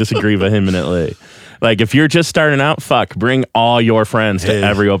say. I disagree vehemently. Like, if you're just starting out, bring all your friends to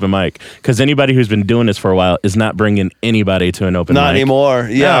every open mic. Because anybody who's been doing this for a while is not bringing anybody to an open mic. Not anymore.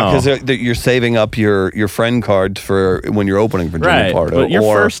 Yeah, No. because you're saving up your friend cards for when you're opening for Jimmy Right. Pardo. But your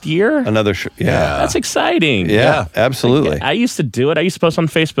or first year, another show. Yeah. that's exciting. Yeah, absolutely. I used to do it. I used to post on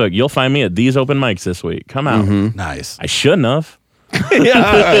Facebook. You'll find me at these open mics this week. Come out. Nice. I shouldn't have.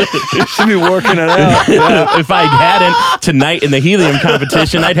 Yeah, you should be working it out. If I hadn't tonight in the helium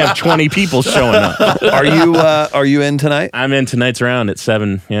competition, I'd have 20 people showing up. Are you in tonight? I'm in tonight's round at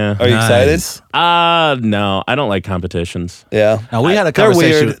 7. Yeah. Are you excited? No, I don't like competitions. Yeah. Now we had a They're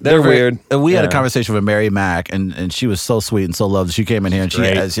conversation. weird. They're weird. We had a Yeah. conversation with Mary Mack, and she was so sweet and so lovely. She came in here and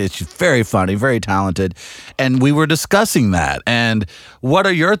Great. she's very funny, very talented, and we were discussing that. And what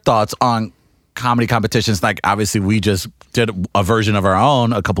are your thoughts on comedy competitions? Like, obviously, we just did a version of our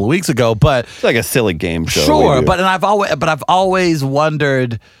own a couple of weeks ago, but It's like a silly game show. sure. we do. But I've always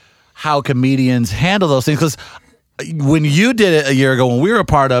wondered how comedians handle those things, because when you did it a year ago, when we were a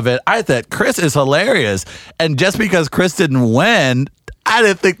part of it, I thought Chris is hilarious. And just because Chris didn't win, I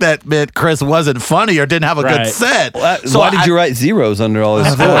didn't think that meant Chris wasn't funny or didn't have a good Right. set. Why did you write zeros under all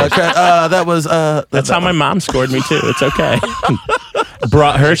his scores? That was That's how my mom scored me, too. It's okay.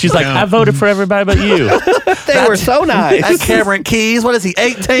 Brought her. She's like, I voted for everybody but you. They were so nice. That Cameron Keys. What is he?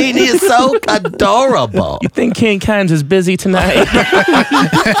 18. He is so adorable. You think King Kynes is busy tonight?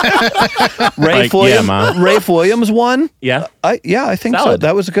 Rafe Like, yeah, Williams. Mom. Rafe Williams won. Yeah. I think so. Solid.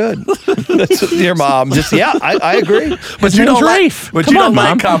 That was good. That's your mom. Just I agree. But His you name's don't Rafe. like. But Come you on, don't like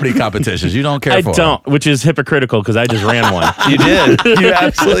Mom. comedy competitions. You don't care I for. don't, which is hypocritical because I just ran one. You did. You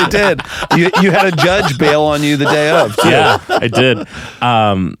absolutely did. You had a judge bail on you the day of. Too. Yeah, I did.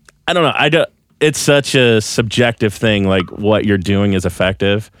 I don't know. It's such a subjective thing, like what you're doing is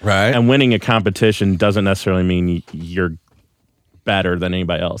effective. Right. And winning a competition doesn't necessarily mean you're better than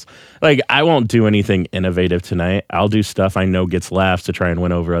anybody else. Like, I won't do anything innovative tonight. I'll do stuff I know gets laughs to try and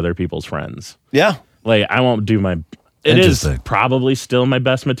win over other people's friends. Yeah. Like, I won't do my... It is Interesting. probably still my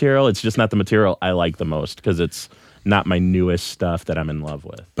best material. It's just not the material I like the most because it's not my newest stuff that I'm in love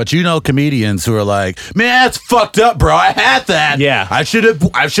with. But you know comedians who are like, man, that's fucked up, bro. I had that. Yeah. I should have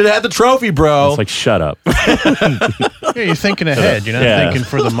had the trophy, bro. It's like, shut up. Yeah, you're thinking ahead. You're not Yeah. thinking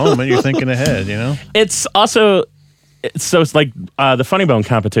for the moment. You're thinking ahead, you know? It's also... it's like the Funny Bone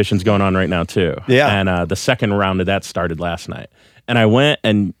competition's going on right now too. Yeah. And the second round of that started last night. And I went,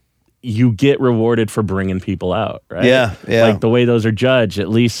 and you get rewarded for bringing people out, right? Yeah, yeah. Like the way those are judged, at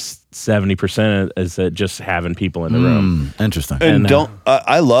least 70% is that just having people in the room. Interesting. And And,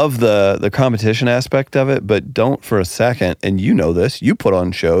 I love the competition aspect of it, but don't for a second, and you know this, you put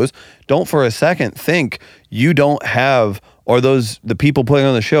on shows, don't for a second think you don't have, or the people putting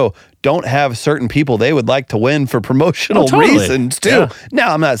on the show don't have certain people they would like to win for promotional Oh, totally. reasons too. Yeah.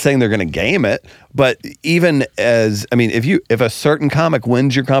 Now, I'm not saying they're going to game it, but even if a certain comic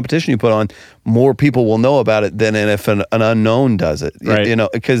wins your competition you put on, more people will know about it than if an unknown does it. Right. You know,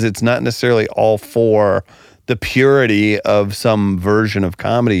 because it's not necessarily all for the purity of some version of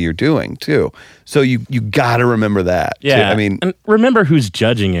comedy you're doing too. So you got to remember that. too. Yeah. I mean, and remember who's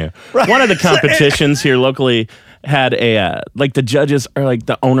judging you. One of the competitions here locally had like the judges are like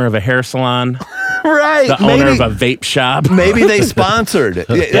the owner of a hair salon, right. the owner of a vape shop. maybe they sponsored it.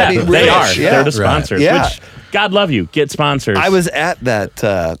 Yeah, I mean, they really, are. yeah. They're the sponsors. Yeah. Which God love you. Get sponsors. I was at that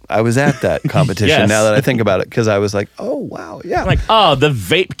competition. Yes. Now that I think about it, because I was like, oh wow, yeah. I'm like, oh, the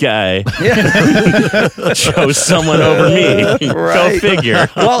vape guy chose someone over me. Go Right. figure.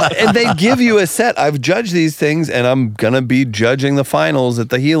 Well, and they give you a set. I've judged these things, and I'm gonna be judging the finals at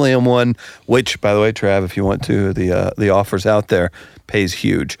the Helium one. Which, by the way, Trav, if you want to, the offers out there, pays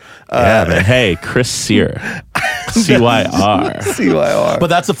huge. Yeah, man. Hey, Chris Sear. CYR. CYR. But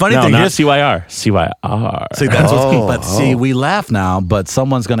that's the funny No, thing. not Here's- CYR. CYR. See, that's Oh, what's see, we laugh now, but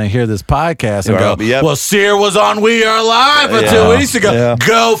someone's going to hear this podcast and Well, go, yep. well, Sear was on We Are Live for Yeah. 2 weeks ago. Yeah.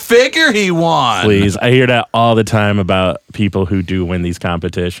 Go figure he won. Please. I hear that all the time about people who do win these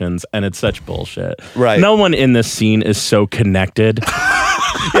competitions, and it's such bullshit. Right. No one in this scene is so connected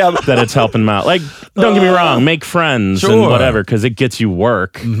yeah, that it's helping them out. Like, don't get me wrong, make friends and Sure. whatever, because it gets you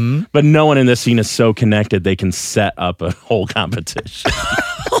work. Mm-hmm. But no one in this scene is so connected they can set up a whole competition.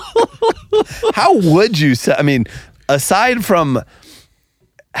 how would you say? I mean, aside from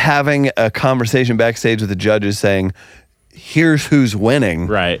having a conversation backstage with the judges saying, here's who's winning.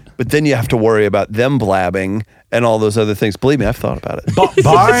 Right. But then you have to worry about them blabbing and all those other things. Believe me, I've thought about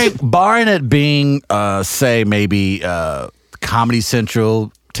it. barring it being, say, maybe Comedy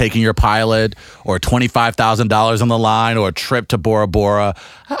Central taking your pilot or $25,000 on the line or a trip to Bora Bora,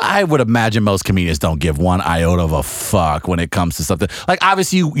 I would imagine most comedians don't give one iota of a fuck when it comes to something. Like,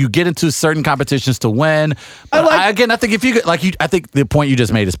 obviously, you get into certain competitions to win. But I think if you could, I think the point you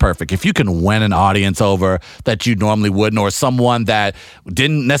just made is perfect. If you can win an audience over that you normally wouldn't, or someone that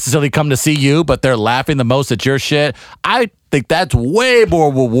didn't necessarily come to see you, but they're laughing the most at your shit, I think that's way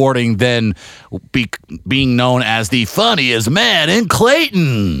more rewarding than being known as the funniest man in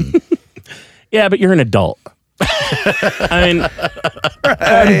Clayton. Yeah, but you're an adult. I mean,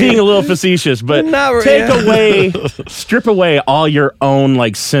 I'm being a little facetious, but Not really. strip away all your own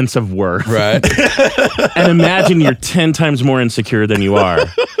like sense of worth, Right. and imagine you're 10 times more insecure than you are,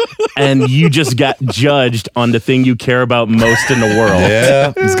 and you just got judged on the thing you care about most in the world. Yeah,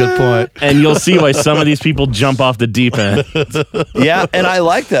 that's a good point. And you'll see why some of these people jump off the deep end. Yeah, and I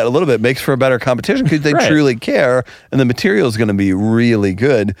like that a little bit. Makes for a better competition because they Right. truly care, and the material is going to be really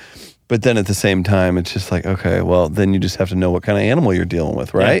good. But then at the same time, it's just like, okay, well, then you just have to know what kind of animal you're dealing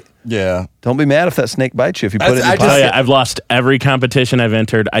with, right? Yeah. Don't be mad if that snake bites you if you put it in I your just- Oh pocket. yeah, I've lost every competition I've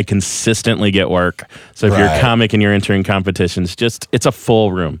entered. I consistently get work. So if you're a Right. comic and you're entering competitions, it's a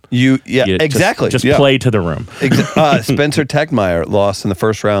full room. Yeah, You exactly. Just yeah. play to the room. Spencer Techmeyer lost in the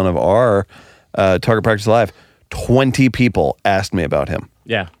first round of our Target Practice Live. 20 people asked me about him.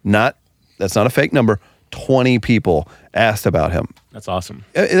 Yeah, That's not a fake number. 20 people asked about him. that's awesome.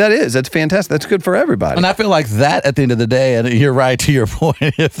 That's fantastic. That's good for everybody. And I feel like that at the end of the day, and you're right to your point,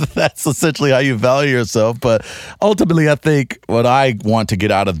 if that's essentially how you value yourself. But ultimately, I think what I want to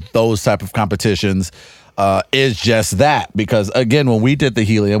get out of those type of competitions is just that. Because again, when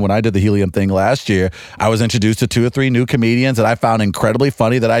I did the Helium thing last year, I was introduced to 2 or 3 new comedians that I found incredibly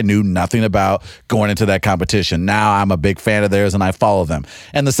funny that I knew nothing about going into that competition. Now I'm a big fan of theirs and I follow them.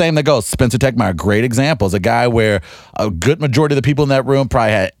 And the same that goes. Spencer Techmeyer, great example, is a guy where a good majority of the people in that room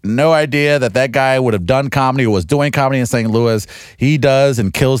probably had no idea that guy would have done comedy or was doing comedy in St. Louis. He does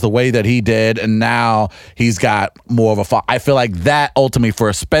and kills the way that he did, and now he's got more of a I feel like that ultimately,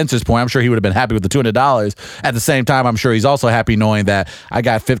 for Spencer's point, I'm sure he would have been happy with the $200. At the same time, I'm sure he's also happy knowing that I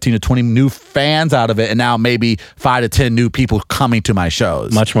got 15 to 20 new fans out of it, and now maybe 5 to 10 new people coming to my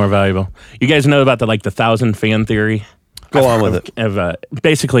shows. Much more valuable. You guys know about the 1,000 fan theory? Go on with it. Of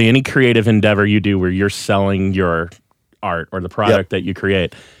basically any creative endeavor you do where you're selling your art or the product that you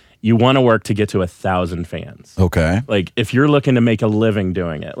create, you want to work to get to 1,000 fans. Okay. Like if you're looking to make a living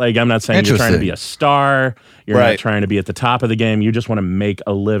doing it, like I'm not saying you're trying to Interesting. be a star, you're Right. not trying to be at the top of the game. You just want to make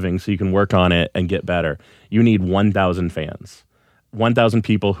a living so you can work on it and get better. You need 1,000 fans. 1,000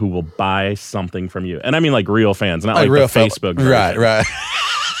 people who will buy something from you. And I mean like real fans, not like real the Facebook version. Right.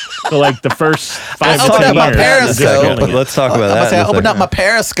 So like the first 5 to opened 10 up my years. Periscope. just building it. Let's talk about I that. in a opened up second. my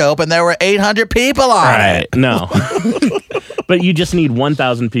Periscope and there were 800 people on Right. it. No. But you just need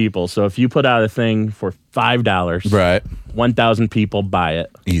 1,000 people. So if you put out a thing for $5, Right. 1,000 people buy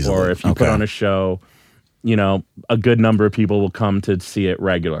it. Easily. Or if you put Okay. on a show, a good number of people will come to see it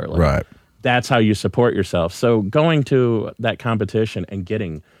regularly. Right. That's how you support yourself. So going to that competition and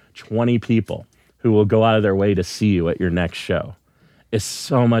getting 20 people who will go out of their way to see you at your next show is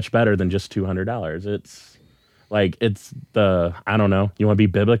so much better than just $200. I don't know. You want to be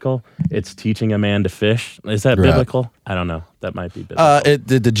biblical? It's teaching a man to fish. Is that Right. biblical? I don't know. That might be biblical.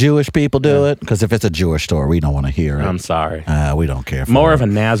 Did the Jewish people do it? Because if it's a Jewish store, we don't want to hear it. I'm sorry. We don't care. For More it. of a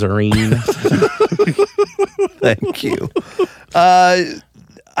Nazarene. Thank you.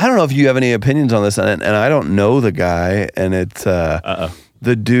 I don't know if you have any opinions on this, and I don't know the guy, and it's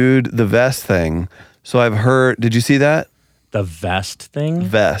the dude, the vest thing. So I've heard. Did you see that? The vest thing?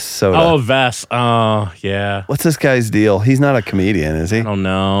 Vest soda. Oh, vest. Oh, yeah. What's this guy's deal? He's not a comedian, is he? I don't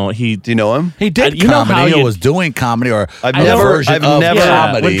know. Do you know him? He did you know how comedy or you- was doing comedy or I've a never- version I've of never-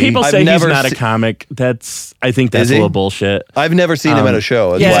 comedy. When people I've say he's never not a se- comic, I think that's Is a he? little bullshit. I've never seen him at a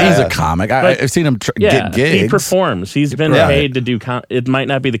show. That's yeah, why I He's a asked. comic. But- I've seen him Yeah, get gigs. he performs. He's been Right. paid to do. It might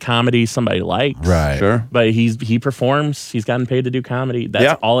not be the comedy somebody likes, Right. Sure. But he performs. He's gotten paid to do comedy. That's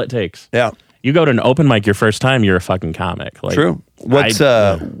Yeah. all it takes. Yeah. You go to an open mic your first time, you're a fucking comic. Like, True. What's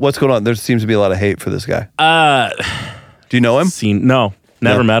going on? There seems to be a lot of hate for this guy. Do you know him?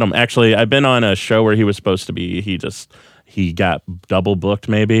 Never No. met him. Actually, I've been on a show where he was supposed to be. He got double booked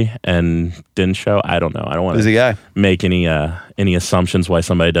maybe and didn't show. I don't know. I don't want Who's the guy? to make any assumptions why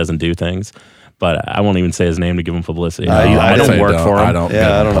somebody doesn't do things. But I won't even say his name to give him publicity. I don't work for him. I don't.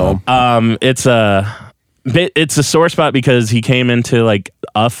 Yeah, I don't know. It's a sore spot because he came into like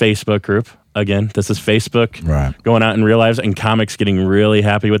a Facebook group. Again, this is Facebook Right. going out in real lives and comics getting really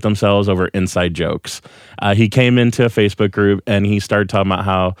happy with themselves over inside jokes. He came into a Facebook group and he started talking about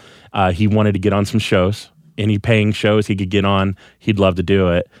how he wanted to get on some shows. Any paying shows he could get on, he'd love to do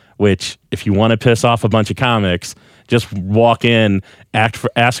it. Which, if you want to piss off a bunch of comics, just walk in,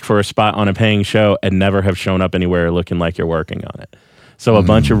 ask for a spot on a paying show, and never have shown up anywhere looking like you're working on it. So a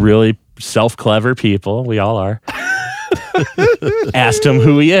bunch of really self-clever people, we all are, asked him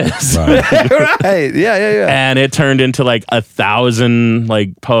who he is. Right. Yeah. And it turned into like 1,000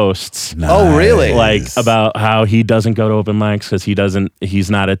 like posts. Oh, really? Like about how he doesn't go to open mics because he's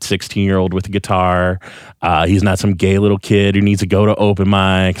not a 16-year-old with a guitar. He's not some gay little kid who needs to go to open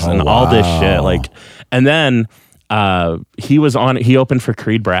mics and all this shit. Like, and then he opened for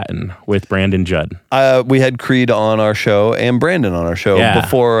Creed Bratton with Brandon Judd. We had Creed on our show and Brandon on our show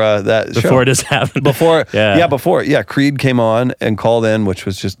before that show. Before this happened. Before Creed came on and called in, which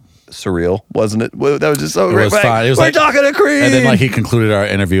was just surreal, wasn't it? That was just so It great. was Like, fine. It was we're like- talking to Creed. And then, like, he concluded our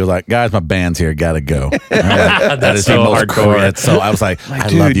interview like, "Guys, my band's here. Gotta go." That is so the most hardcore. So I was like, "I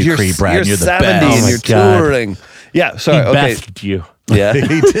Dude, love you, you're, Creed Bratton. You're the 70 best." and Oh you're my God. touring. Yeah, He sorry. Okay. bethed you. Yeah. He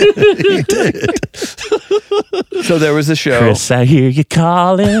did. He did. So there was a show. Chris, I hear you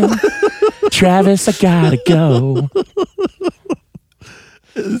calling. Travis, I gotta go.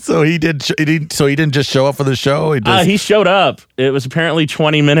 So he did. So he didn't just show up for the show. He showed up. It was apparently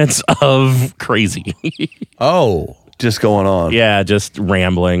 20 minutes of crazy. Just going on. Yeah, just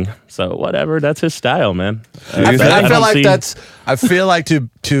rambling. So whatever, that's his style, man. I don't feel like see- I feel like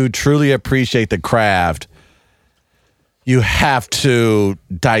to truly appreciate the craft, you have to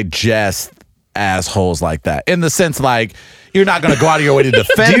digest assholes like that. In the sense, like, you're not going to go out of your way to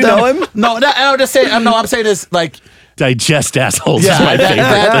defend Do you them. know him? No, I'm just saying. No, I'm saying this like. digest assholes Yeah, is my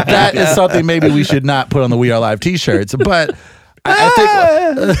favorite. that is something maybe we should not put on the We Are Live T-shirts. But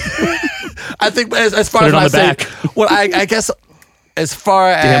I think as far Put as it on I the say, back. well, I guess as far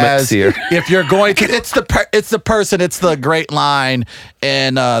Damn it, as Sear. if you're going to, it's the person, it's the great line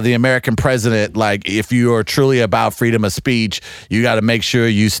in The American President. Like, if you are truly about freedom of speech, you got to make sure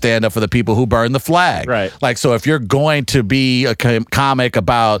you stand up for the people who burn the flag. Right. Like, so if you're going to be a comic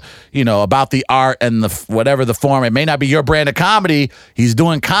about, about the art and whatever the form, it may not be your brand of comedy. He's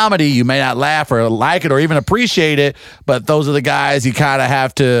doing comedy. You may not laugh or like it or even appreciate it, but those are the guys you kind of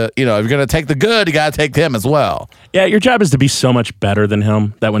have to, if you're going to take the good, you got to take them as well. Yeah, your job is to be so much better than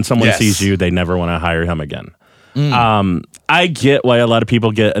him that when someone Yes. sees you, they never want to hire him again. I get why a lot of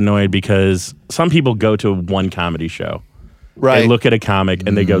people get annoyed because some people go to one comedy show. Right. They look at a comic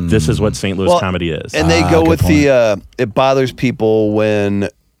and they go, "This is what St. Louis Well, comedy is." And they go good with point. it bothers people when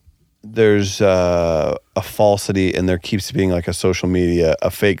there's a falsity and there keeps being like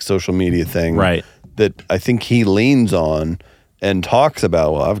a fake social media thing. Right. That I think he leans on and talks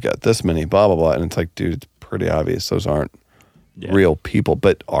about, well, I've got this many, blah, blah, blah. And it's like, dude, it's pretty obvious those aren't real people.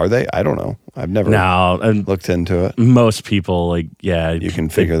 But are they? I don't know. I've never No, and looked into it. most people, you can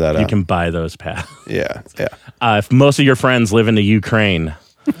figure that You out. can buy those paths. Yeah. Yeah. If most of your friends live in the Ukraine,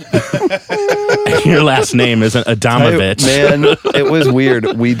 and your last name isn't Adamovich, Man, it was weird.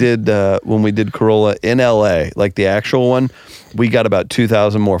 We did when we did Corolla in LA, like the actual one, we got about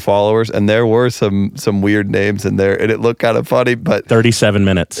 2,000 more followers, and there were some weird names in there, and it looked kind of funny. But 37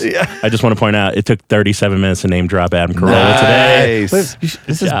 minutes. Yeah. I just want to point out, it took 37 minutes to name drop Adam Carolla today. nice. This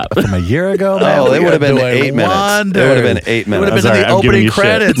is job. from a year ago, man. Oh, We it would have been are doing 8 minutes. wonders. It would have been 8 It would have minutes. been in I'm the sorry, I'm giving opening you shit.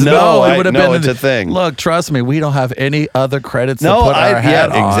 credits. No, it would have been. it's a thing. Look, trust me, we don't have any other credits No, to put our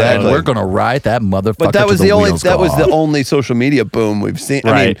hat on. exactly. And we're gonna ride that motherfucker. But that was till the only wheels that go was the off. only social media boom we've seen. I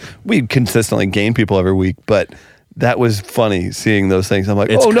mean, Right. we consistently gain people every week, but that was funny seeing those things. I'm like,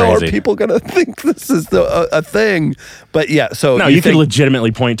 It's oh no, are crazy. people gonna think this is a thing? But yeah, so No, you could think,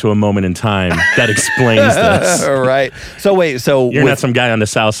 legitimately point to a moment in time that explains this. all right. So wait, so You're not some guy on the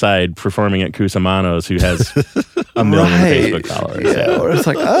south side performing at Cusimano's who has a million Facebook followers. Yeah, or it's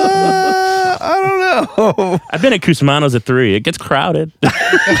like, I don't know. I've been at Cusimano's at 3. It gets crowded.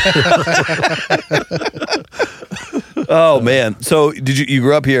 Oh man. So did you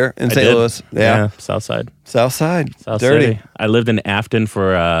grew up here in St. did. Louis? Yeah, south side. South Side. South Dirty. City. I lived in Afton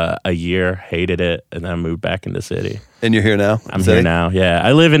for a year, hated it, and then moved back into city. And you're here now? I'm here now. Yeah,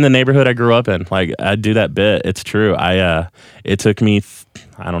 I live in the neighborhood I grew up in. Like I do that bit. It's true. It took me.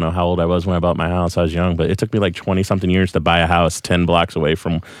 I don't know how old I was when I bought my house. I was young, but it took me like 20-something years to buy a house 10 blocks away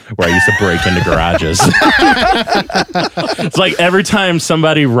from where I used to break into garages. It's like every time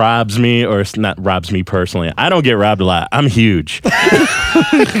somebody robs me, or not robs me personally, I don't get robbed a lot. I'm huge.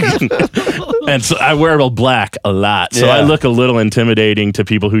 And so I wear black a lot. So I Yeah. look a little intimidating to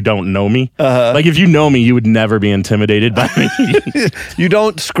people who don't know me. Like if you know me, you would never be intimidated by me. You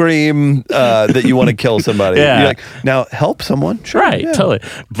don't scream that you want to kill somebody. Yeah. You're like, now help someone. Sure. Right, yeah. totally.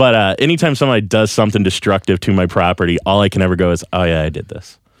 But anytime somebody does something destructive to my property, all I can ever go is, oh yeah, I did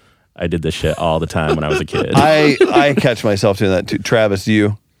this. I did this shit all the time when I was a kid. I catch myself doing that too. Travis,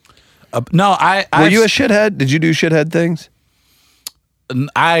 you? No, Were you a shithead? Did you do shithead things?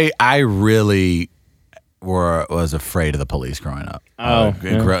 I really was afraid of the police growing up. Oh,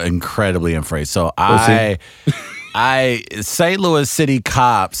 Incredibly afraid. So Well, I St. Louis City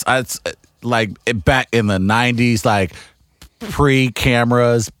cops. Like back in the 90s, like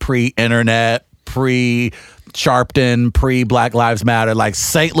pre-cameras, pre-internet, pre-Sharpton, pre-Black Lives Matter. Like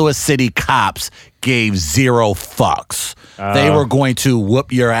St. Louis City cops gave zero fucks. They were going to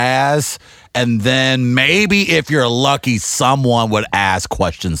whoop your ass. And then maybe if you're lucky, someone would ask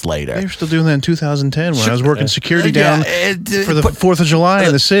questions later. They were still doing that in 2010 when I was working security down Yeah, for the 4th of July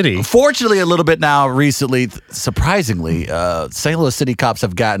in the city. Fortunately, a little bit now recently, surprisingly, St. Louis City cops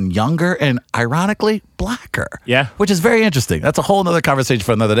have gotten younger and ironically blacker. Yeah. Which is very interesting. That's a whole other conversation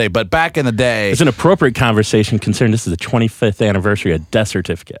for another day. But back in the day, It's an appropriate conversation considering this is the 25th anniversary of death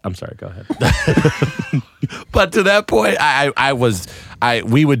certificate. I'm sorry, go ahead. but to that point,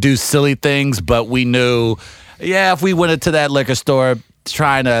 we would do silly things, but we knew, if we went into that liquor store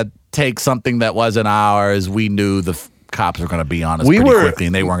trying to take something that wasn't ours, we knew the cops were going to be on us pretty quickly,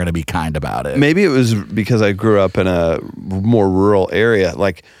 and they weren't going to be kind about it. Maybe it was because I grew up in a more rural area.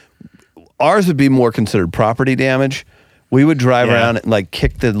 Like ours would be more considered property damage. We would drive around and like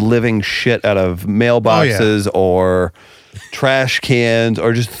kick the living shit out of mailboxes or trash cans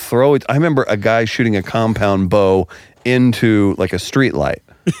or just throw it. I remember a guy shooting a compound bow into like a street light,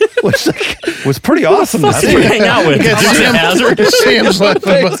 which was pretty awesome to Who see. you hang out with? Dukes of Hazzard? Sam's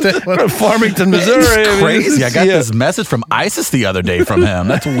laughing about that one. From Farmington, Missouri. It's crazy. I got Yeah. this message from ISIS the other day from him.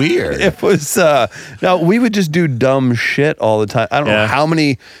 That's weird. It was now we would just do dumb shit all the time. I don't know Yeah. how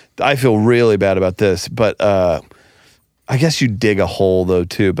many. I feel really bad about this, but I guess you dig a hole though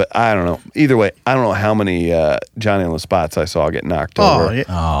too. But I don't know. Either way, I don't know how many Johnny on the spots I saw get knocked over yeah.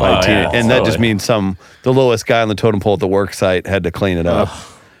 by a teenager, and that just means the lowest guy on the totem pole at the work site had to clean it up.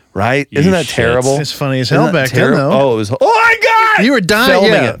 Right? Isn't that shits. terrible? It's funny as Isn't hell that back then, terrible? though. Oh, it was. Oh my God! You were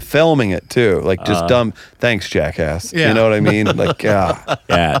dying, filming it too. Like just dumb. Thanks, jackass. Yeah. You know what I mean? Like, yeah.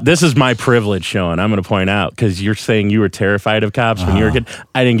 Yeah, this is my privilege showing. I'm going to point out because you're saying you were terrified of cops when you were a kid.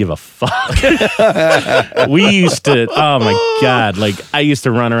 I didn't give a fuck. We used to, oh my God. Like, I used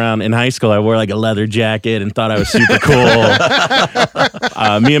to run around in high school. I wore like a leather jacket and thought I was super cool.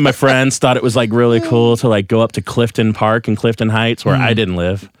 Me and my friends thought it was like really cool to like go up to Clifton Park in Clifton Heights where I didn't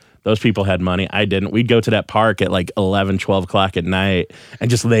live. Those people had money. I didn't. We'd go to that park at like 11, 12 o'clock at night and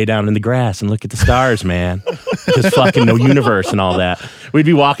just lay down in the grass and look at the stars, man. Just fucking no universe and all that. We'd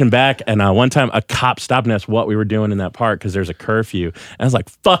be walking back, and one time a cop stopped and asked what we were doing in that park because there's a curfew. And I was like,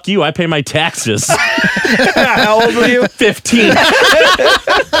 fuck you, I pay my taxes. How old were you? 15.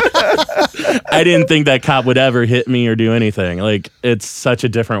 I didn't think that cop would ever hit me or do anything. Like, it's such a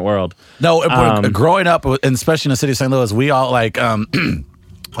different world. No, growing up, and especially in the city of St. Louis, we all like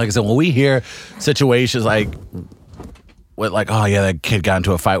I said, when we hear situations like, with like, oh yeah, that kid got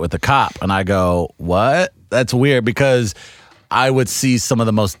into a fight with the cop, and I go, what? That's weird because I would see some of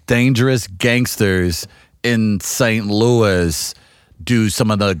the most dangerous gangsters in St. Louis do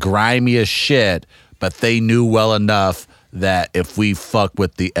some of the grimiest shit, but they knew well enough that if we fuck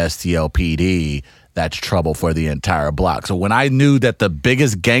with the STLPD, that's trouble for the entire block. So when I knew that the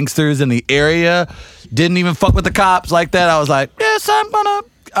biggest gangsters in the area didn't even fuck with the cops like that, I was like, yes,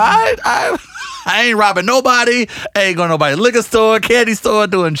 I ain't robbing nobody. I ain't going to nobody liquor store, candy store,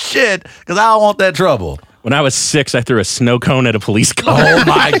 doing shit because I don't want that trouble. When I was 6, I threw a snow cone at a police car. Oh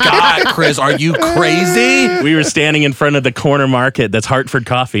my God, Chris, are you crazy? We were standing in front of the corner market. That's Hartford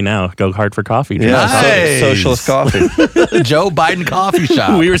Coffee now. Go Hartford Coffee. Yeah, Nice. socialist coffee. Joe Biden coffee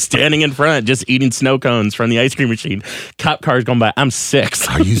shop. We were standing in front, just eating snow cones from the ice cream machine. Cop cars going by. I'm 6.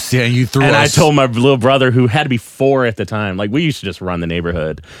 Are you saying you threw And I us? told my little brother, who had to be 4 at the time, like we used to just run the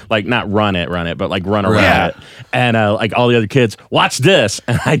neighborhood, like not run it, but like run around Right. it. And like all the other kids, watch this.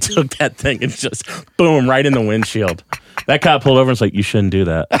 And I took that thing and just boom, right in the windshield. That cop pulled over and was like, you shouldn't do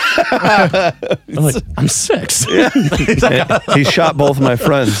that. I'm like, I'm 6. He shot both of my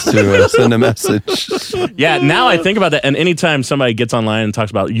friends to send a message. Yeah, now I think about that. And anytime somebody gets online and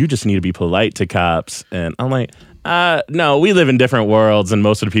talks about, you just need to be polite to cops. And I'm like, no, we live in different worlds than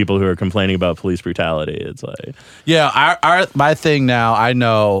most of the people who are complaining about police brutality. It's like, Yeah, my thing now, I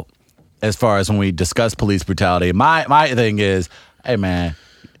know as far as when we discuss police brutality, my thing is, hey man,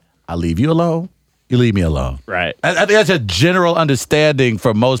 I leave you alone, you leave me alone. right. I think that's a general understanding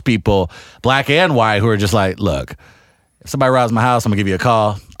for most people, black and white, who are just like, look, if somebody robs my house, I'm gonna give you a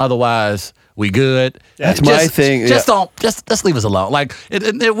call. Otherwise, we good. That's my thing, Just just leave us alone. Like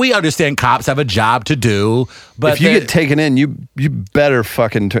we understand cops have a job to do, but If you get taken in, you better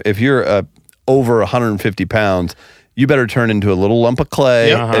fucking. If you're over 150 pounds, you better turn into a little lump of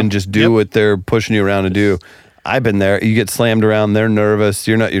clay and just do what they're pushing you around to do. I've been there. You get slammed around. They're nervous.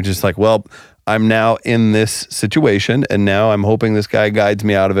 You're just like, well, I'm now in this situation, and now I'm hoping this guy guides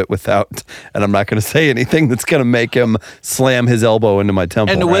me out of it and I'm not going to say anything that's going to make him slam his elbow into my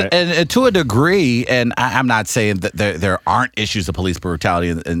temple. And to a degree, and I'm not saying that there aren't issues of police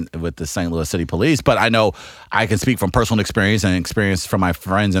brutality with the St. Louis City Police, but I know I can speak from personal experience and experience from my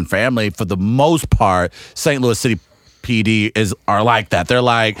friends and family. For the most part, St. Louis City PD are like that. They're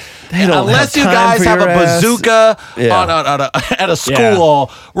like, They don't unless have you time guys for have a your ass. bazooka Yeah. at a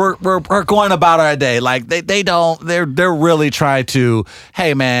school, we're going about our day. Like they're really trying to,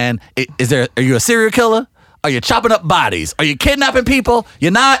 hey man, are you a serial killer? Are you chopping up bodies? Are you kidnapping people?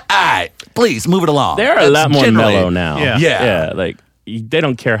 You're not? All right, please move it along. They're a lot more mellow now. Yeah. Yeah. Like they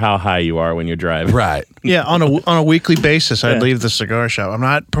don't care how high you are when you're driving. Right. Yeah, on a weekly basis, I'd leave the cigar shop. I'm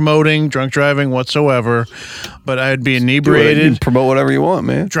not promoting drunk driving whatsoever, but I'd be You inebriated, promote whatever you want,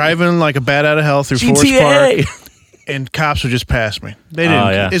 man. driving like a bat out of hell through Forest GTA. Park, and cops would just pass me. They didn't. Oh,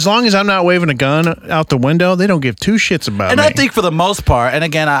 yeah. As long as I'm not waving a gun out the window, they don't give two shits about And me. I think for the most part, and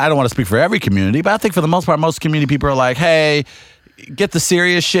again, I don't want to speak for every community, but I think for the most part, most community people are like, hey, get the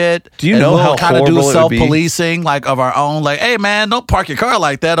serious shit. Do you and know how kind of do horrible it would be? self-policing, like of our own? Like, hey man, don't park your car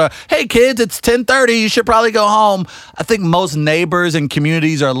like that. Or hey kids, it's 10:30. You should probably go home. I think most neighbors and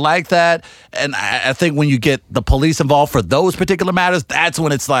communities are like that. And I think when you get the police involved for those particular matters, that's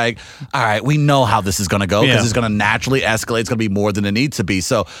when it's like, all right, we know how this is going to go because Yeah. it's going to naturally escalate. It's going to be more than it needs to be.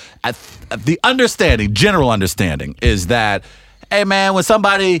 So the general understanding is that, hey man, when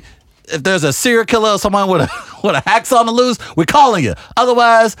somebody, if there's a serial killer or someone with a hacksaw on the loose, we're calling you.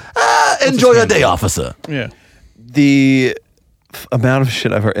 Otherwise, enjoy your day, officer. yeah. The amount of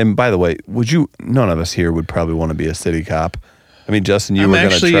shit I've heard, and by the way, none of us here would probably want to be a city cop. I mean, Justin, you I'm were going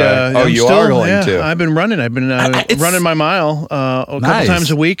to actually, try. I'm You still, are going yeah, to. I've been running. I've been It's- running my mile a couple Nice.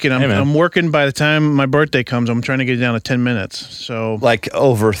 times a week, and Hey, man. I'm working. By the time my birthday comes, I'm trying to get it down to 10 minutes. So Like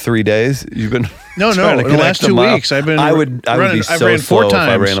over 3 days, you've been no, trying to in the last connect a 2 mile. weeks, I've been. I would running. be so I've ran slow 4 if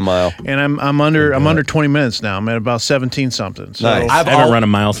times. I ran a mile. and I'm under 20 minutes now. I'm at about 17 something. So Nice. I haven't run a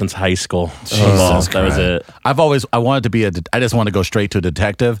mile since high school. Jesus That was it. I wanted to be I just wanted to go straight to a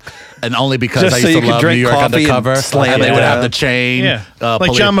detective, and only because Just I so used you to could love drink New York coffee and Undercover, slam and they it would have down. the chain. yeah, like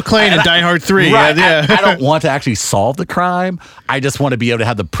police- John McClane in And Die Hard 3. Right. Yeah. I don't want to actually solve the crime. I just want to be able to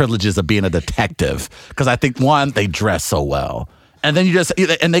have the privileges of being a detective because I think, one, they dress so well. And then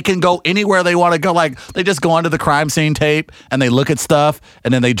and they can go anywhere they want to go. Like they just go onto the crime scene tape and they look at stuff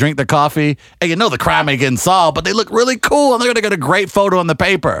and then they drink their coffee. And the crime ain't getting solved, but they look really cool and they're going to get a great photo on the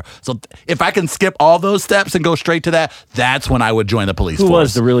paper. So if I can skip all those steps and go straight to that, that's when I would join the police Who force.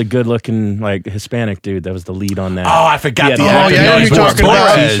 was the really good looking like Hispanic dude that was the lead on that? Oh, I forgot the Yeah, actor. yeah, I know name. who you're talking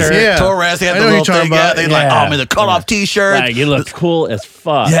about. Torres. Yeah. Torres. He had I the know who little you're thing. talking about. They like, Yeah. oh man, the cut off T-shirt. Like, he looked cool as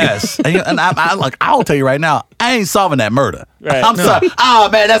fuck. Yes, and I'll tell you right now, I ain't solving that murder. Right. I'm sorry. Oh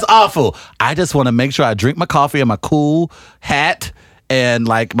man, that's awful. I just want to make sure I drink my coffee in my cool hat and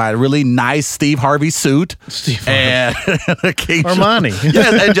like my really nice Steve Harvey suit. Steve and Armani.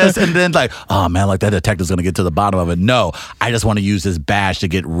 Yes, and then like, oh man, like that detective's gonna get to the bottom of it. No, I just want to use this badge to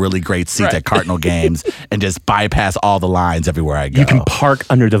get really great seats at Cardinal games and just bypass all the lines everywhere I go. You can park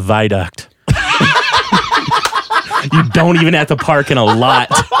under the viaduct. You don't even have to park in a lot.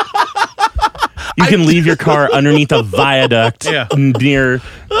 You can leave your car underneath a viaduct Yeah. near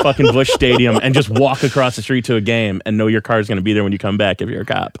fucking Busch Stadium and just walk across the street to a game and know your car's going to be there when you come back if you're a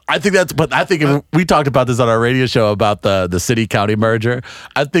cop. I think if we talked about this on our radio show about the city-county merger.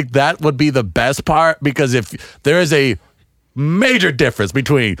 I think that would be the best part, because if there is a major difference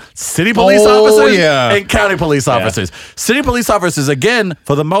between city police officers and county police officers. City police officers, again,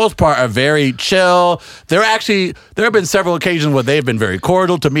 for the most part, are very chill. There have been several occasions where they've been very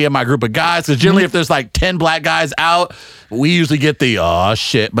cordial to me and my group of guys, because generally if there's like 10 black guys out, we usually get the, oh,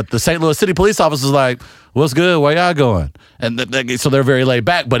 shit. But the St. Louis City police officers like, what's good? Where y'all going? And so they're very laid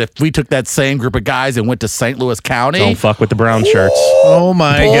back. But if we took that same group of guys and went to St. Louis County. Don't fuck with the brown shirts. Oh,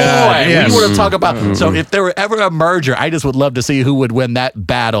 my God. Yes. We would have talked about. So if there were ever a merger, I just would love to see who would win that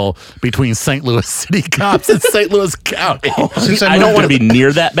battle between St. Louis City cops and St. Louis County. Since I don't want to be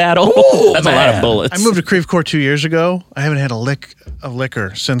near that battle. That's a lot of bullets. I moved to Creve Coeur 2 years ago. I haven't had a lick of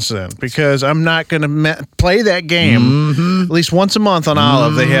liquor since then, because I'm not going to play that game. At least once a month on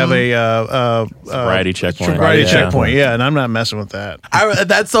Olive, they have a Sobriety checkpoint. checkpoint. Yeah, and I'm not messing with that.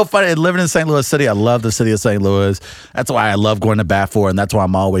 That's so funny. Living in St. Louis City, I love the city of St. Louis. That's why I love going to bat for, and that's why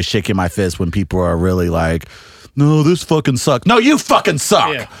I'm always shaking my fist when people are really like, no, this fucking sucks. No, you fucking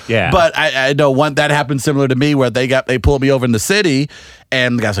suck. Yeah. But I know one that happened similar to me, where they pulled me over in the city,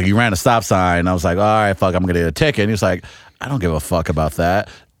 and the guy's like, you ran a stop sign. I was like, all right, fuck, I'm gonna get a ticket. And he was like, I don't give a fuck about that.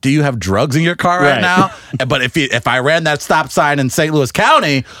 Do you have drugs in your car right now? But if I ran that stop sign in St. Louis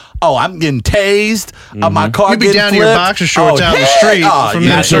County, I'm getting tased. My car You'd be getting down flipped. in your boxer shorts out in the street from them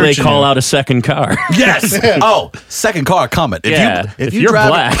That's where they searching call you. out a second car. Yes. Second car coming. If you're drive,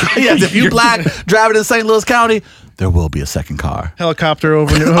 black. Yes, if you black driving in St. Louis County, there will be a second car. Helicopter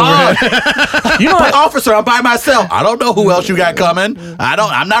overhead. You know what, officer? I'm by myself. I don't know who else you got coming.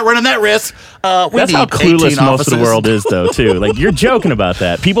 I'm not running that risk. That's how clueless most of the world is, though, too. Like, you're joking about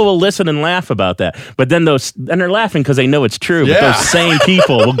that. People will listen and laugh about that, but then they're laughing because they know it's true. But those same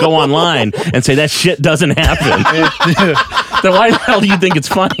people will go online and say that shit doesn't happen. Then why the hell do you think it's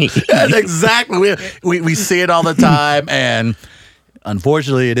funny? That's exactly. We see it all the time, and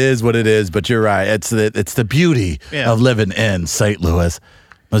unfortunately, it is what it is. But you're right. It's the beauty of living in St. Louis,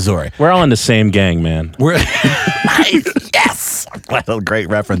 Missouri. We're all in the same gang, man. We're yes. What a great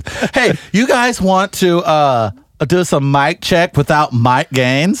reference. Hey, you guys want to do some mic check without Mike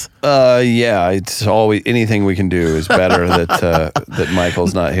Gaines? Yeah, it's always anything we can do is better that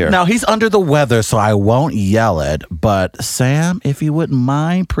Michael's not here. Now, he's under the weather, so I won't yell it. But Sam, if you wouldn't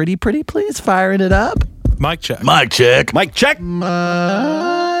mind, pretty please firing it up. Mic check. Mic check. Mic check. Mic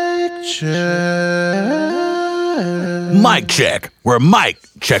check. Mic check, where Mike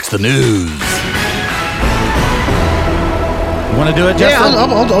checks the news. You want to do it, Jeff? Yeah,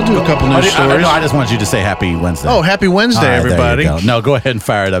 I'll do a couple news stories. I just want you to say Happy Wednesday. Oh, happy Wednesday, All right, everybody. there you go. No, go ahead and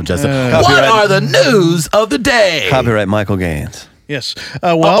fire it up, Justin. What are the news of the day? Copyright Michael Gaines. Yes.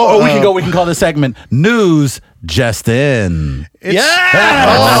 We can call this segment News Justin.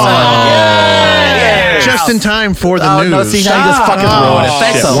 Just in time for the news. No, see, now you just fucking ruined it.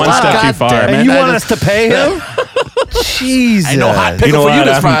 Thanks shit. a One lot. step too God far, damn man. it. And you want us to pay him? Jesus. Ain't no hot pickle You know for what? you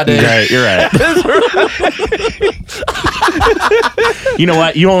this Friday. You're right. You know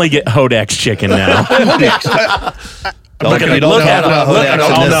what? You only get Hodak's chicken now. Look at him. Look at him.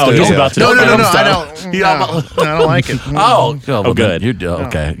 Oh, no, he's about to. No, I don't like it. Oh, well, good. You do.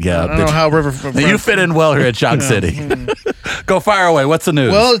 Okay. Yeah. I don't know how You fit in well here at Shock City. Go fire away. What's the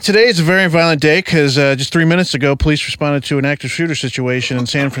news? Well, today is a very violent day because just 3 minutes ago, police responded to an active shooter situation in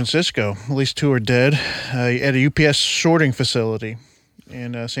San Francisco. At least 2 are dead at a UPS sorting facility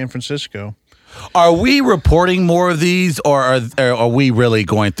in San Francisco. Are we reporting more of these, or are we really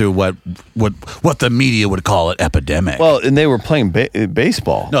going through what the media would call an epidemic? Well, and they were playing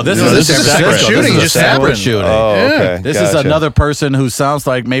baseball. No, this No, is this a is a separate separate shooting. shooting This is a just separate happened. shooting. Oh, okay. This is Gotcha. another person who sounds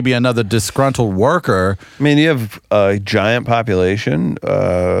like maybe another disgruntled worker. I mean, you have a giant population,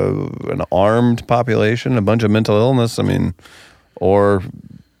 an armed population, a bunch of mental illness. I mean, or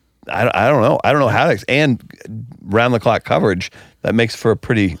I don't know. I don't know how to. And round the clock coverage. That makes for a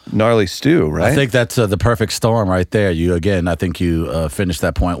pretty gnarly stew, right? I think that's the perfect storm right there. I think you finished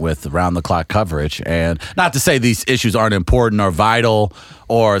that point with round-the-clock coverage. And not to say these issues aren't important or vital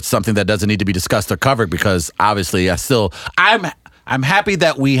or something that doesn't need to be discussed or covered, because obviously I'm happy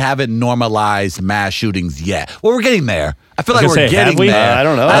that we haven't normalized mass shootings yet. Well, we're getting there. I feel like we're getting there. I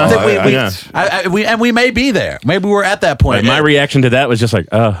don't know. I think we may be there. Maybe we're at that point. My reaction to that was just like,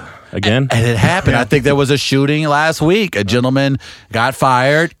 again? And it happened. I think there was a shooting last week. A gentleman got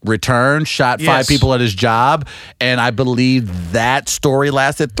fired, returned, shot 5 people at his job, and I believe that story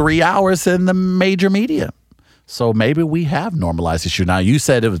lasted 3 hours in the major media. So maybe we have normalized issue. Now, you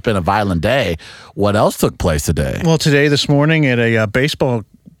said it's been a violent day. What else took place today? Well, this morning at a baseball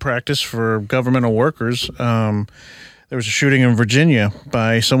practice for governmental workers, there was a shooting in Virginia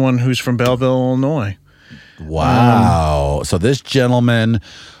by someone who's from Belleville, Illinois. Wow. So this gentleman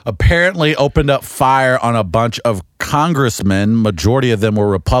apparently opened up fire on a bunch of congressmen. Majority of them were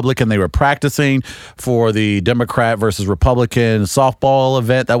Republican. They were practicing for the Democrat versus Republican softball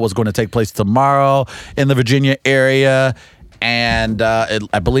event that was going to take place tomorrow in the Virginia area. And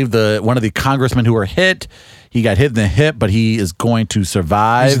I believe one of the congressmen who were hit, he got hit in the hip, but he is going to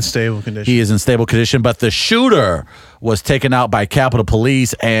survive. He's in stable condition. He is in stable condition, but the shooter was taken out by Capitol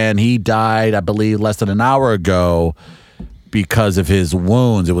Police, and he died, I believe, less than an hour ago because of his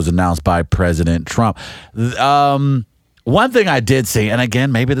wounds. It was announced by President Trump. One thing I did see, and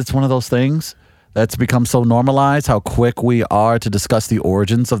again, maybe that's one of those things that's become so normalized, how quick we are to discuss the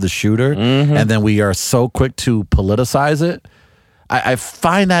origins of the shooter, and then we are so quick to politicize it. I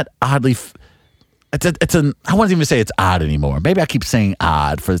find that oddly... I wouldn't even say it's odd anymore. Maybe I keep saying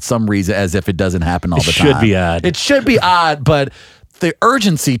odd for some reason as if it doesn't happen all the time. It should be odd. It should be odd, but the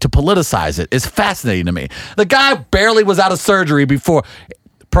urgency to politicize it is fascinating to me. The guy barely was out of surgery before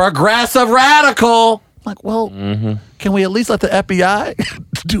progressive radical. Like, well, can we at least let the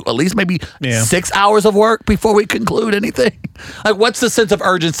FBI do at least maybe 6 hours of work before we conclude anything? Like, what's the sense of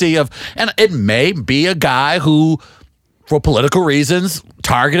urgency of, and it may be a guy who, for political reasons,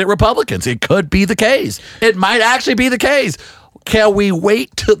 targeted Republicans. It could be the case. It might actually be the case. Can we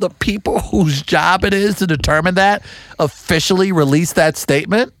wait till the people whose job it is to determine that officially release that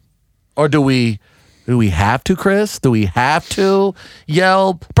statement? Or do we have to, Chris? Do we have to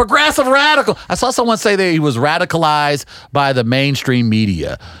yell progressive radical? I saw someone say that he was radicalized by the mainstream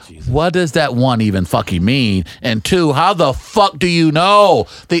media. Jesus. What does that, one, even fucking mean? And two, how the fuck do you know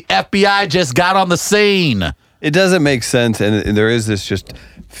the FBI just got on the scene? It doesn't make sense, and there is this just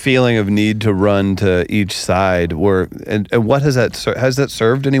feeling of need to run to each side. And what has that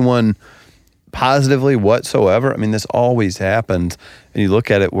served anyone positively whatsoever? I mean, this always happens, and you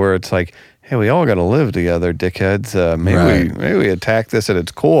look at it where it's like, hey, we all got to live together, dickheads. Maybe we attack this at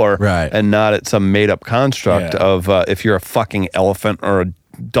its core, and not at some made up construct of if you're a fucking elephant or a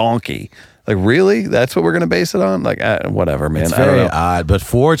donkey. Like, really? That's what we're going to base it on? Like, whatever, man. It's very odd, but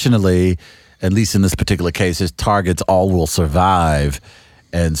fortunately, at least in this particular case, his targets all will survive.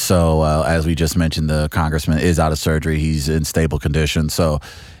 And so, as we just mentioned, the congressman is out of surgery. He's in stable condition. So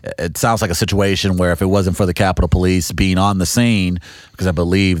it sounds like a situation where if it wasn't for the Capitol Police being on the scene, because I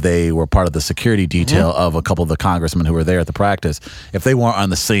believe they were part of the security detail of a couple of the congressmen who were there at the practice, if they weren't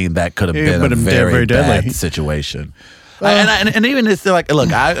on the scene, that could have been a very bad situation. And even it's like,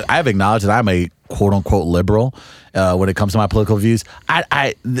 look, I've acknowledged that I'm a quote unquote liberal when it comes to my political views.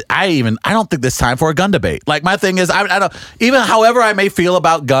 I don't think there's time for a gun debate. Like, my thing is, I don't, even however I may feel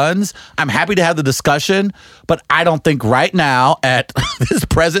about guns, I'm happy to have the discussion, but I don't think right now at this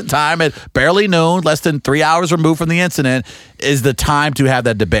present time at barely noon, less than 3 hours removed from the incident, is the time to have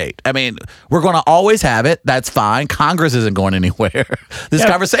that debate. I mean, we're going to always have it. That's fine. Congress isn't going anywhere. This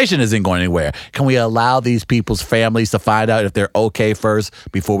conversation isn't going anywhere. Can we allow these people's families to find out if they're okay first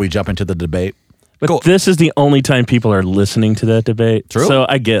before we jump into the debate? But this is the only time people are listening to that debate. True. So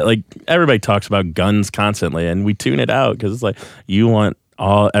I get, like, everybody talks about guns constantly, and we tune it out because it's like, you want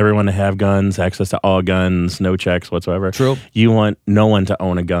everyone to have guns, access to all guns, no checks whatsoever. True. You want no one to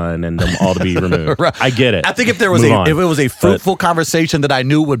own a gun and them all to be removed. Right. I get it. I think if it was a fruitful conversation that I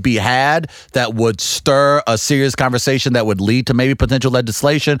knew would be had, that would stir a serious conversation that would lead to maybe potential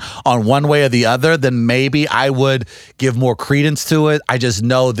legislation on one way or the other, then maybe I would give more credence to it. I just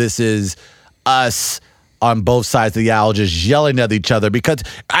know this is us on both sides of the aisle just yelling at each other, because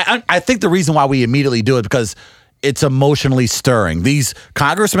I think the reason why we immediately do it because it's emotionally stirring. These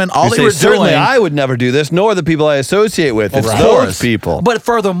congressmen, all they were certainly doing... I would never do this, nor the people I associate with. It's those people. But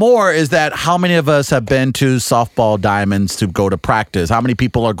furthermore is that how many of us have been to softball diamonds to go to practice? How many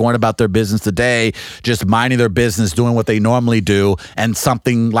people are going about their business today, just minding their business, doing what they normally do, and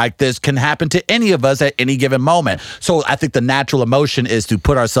something like this can happen to any of us at any given moment. So I think the natural emotion is to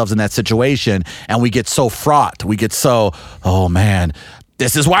put ourselves in that situation, and we get so fraught. We get so, oh man,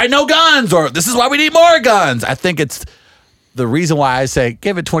 this is why no guns, or this is why we need more guns. I think it's the reason why I say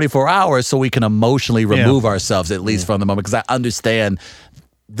give it 24 hours so we can emotionally remove ourselves at least from the moment, because I understand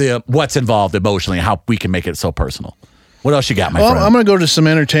what's involved emotionally and how we can make it so personal. What else you got, my Well, friend? I'm going to go to some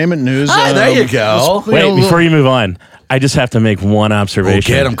entertainment news. There you go. Wait, before you move on, I just have to make one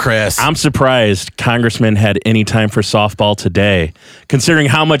observation. Get him, Chris. I'm surprised Congressman had any time for softball today, considering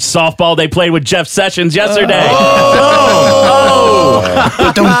how much softball they played with Jeff Sessions yesterday.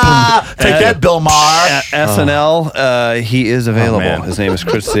 Take that, Bill Maher. SNL, he is available. man. His name is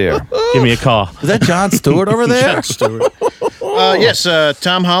Chris Sear. Give me a call. Is that Jon Stewart over there? Yes,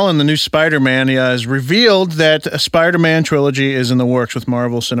 Tom Holland, the new Spider-Man, has revealed that a Spider-Man trilogy is in the works with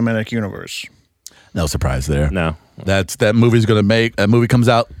Marvel Cinematic Universe. No surprise there. No. That movie's going to make. That movie comes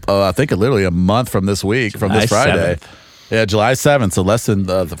out, I think, literally a month from this week, from this July Friday. 7th. Yeah, July 7th, so less than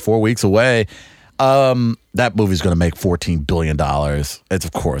 4 weeks away. That movie's going to make $14 billion. It's,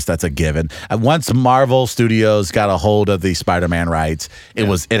 of course, that's a given. And once Marvel Studios got a hold of the Spider-Man rights,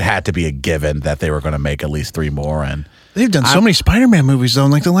 it had to be a given that they were going to make at least 3 more. And They've done so many Spider-Man movies, though,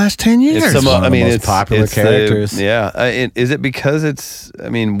 in like the last 10 years. It's one of the most popular characters. Is it because it's,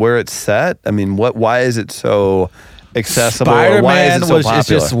 where it's set? Why is it so accessible? Spider-Man why is it so it's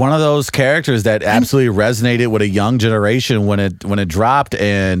popular? just one of those characters that absolutely resonated with a young generation when it dropped,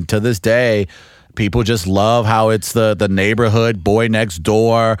 and to this day, people just love how it's the neighborhood boy next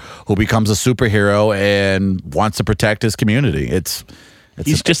door who becomes a superhero and wants to protect his community.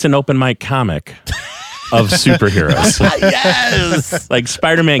 He's just an open mic comic of superheroes. Yes. Like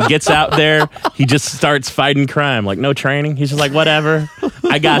Spider-Man gets out there, he just starts fighting crime. Like no training. He's just like, whatever.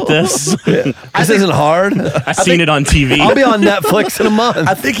 I got this. This isn't hard. I seen it on TV. I'll be on Netflix in a month.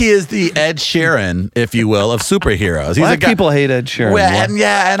 I think he is the Ed Sheeran, if you will, of superheroes. He's Why a guy, people hate Ed Sheeran? well,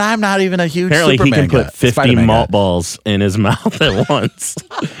 and I'm not even a huge Apparently, he Superman can put guy, 50 Spider-Man guy. malt balls in his mouth at once.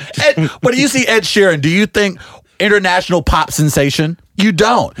 But do you see Ed Sheeran? Do you think international pop sensation? You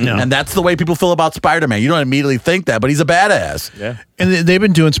don't. No. And that's the way people feel about Spider-Man. You don't immediately think that, but he's a badass. Yeah. And they've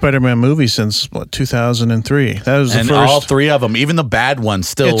been doing Spider-Man movies since, 2003. That was the And first. all 3 of them, even the bad ones,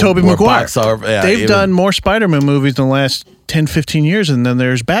 still. Tobey were Maguire. They've done more Spider-Man movies in the last 10, 15 years, and then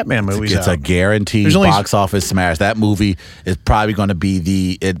there's Batman movies It's out. a guaranteed There's only- box office smash. That movie is probably going to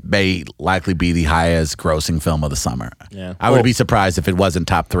be it may likely be the highest grossing film of the summer. Yeah. I would be surprised if it wasn't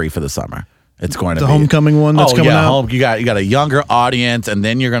top 3 for the summer. It's going to The be Homecoming one that's coming out? You got a younger audience, and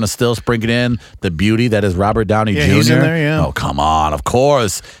then you're going to still sprinkle in the beauty that is Robert Downey Yeah, Jr. he's in there, yeah. Oh, come on, of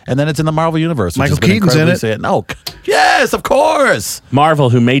course. And then it's in the Marvel universe. which Michael has been Keaton's in incredibly it. sad. No, yes, of course. Marvel,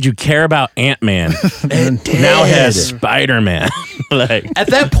 who made you care about Ant-Man, It did. now has Spider-Man. Like, At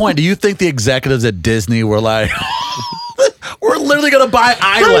that point, do you think the executives at Disney were like, we're literally going to buy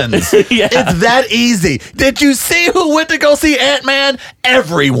islands? Yeah. It's that easy. Did you see who went to go see Ant-Man?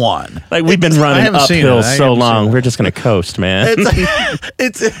 Everyone. we've been running haven't seen uphill it. I so haven't long. seen it. We're just going to coast, man.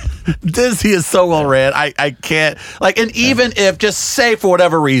 It's Disney is so well ran. I can't and even if just say for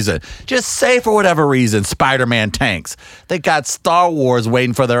whatever reason, Spider-Man tanks. They got Star Wars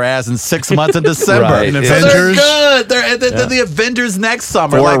waiting for their ass in 6 months in December. Right. So Avengers. they're good. They're the Avengers next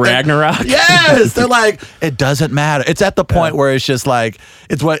summer. Thor they're- Ragnarok. Yes, they're like it doesn't matter. It's at the point where it's just like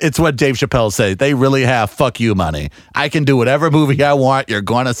it's what Dave Chappelle said. They really have fuck you money. I can do whatever movie I want. You're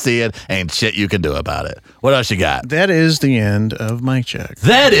going to see it. Ain't shit you can do about it. What else you got? That is the end of Mic Check.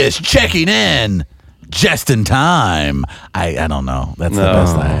 That is checking in just in time. I don't know. That's the No.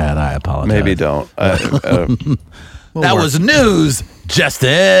 best I had. I apologize. Maybe don't. That was news just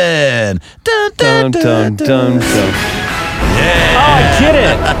in. Dun, dun, Dun, dun, dun, dun. I get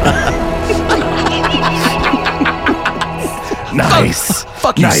it. Nice.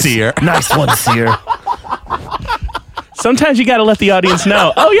 Fuck you, Sear. Nice one, Sear. Sometimes you got to let the audience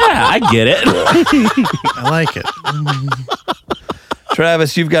know. Oh, yeah, I get it. I like it.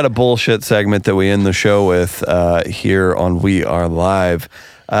 Travis, you've got a bullshit segment that we end the show with here on We Are Live.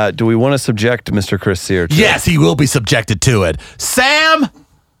 Do we want to subject Mr. Chris Sear to Yes, he will be subjected to it. Sam,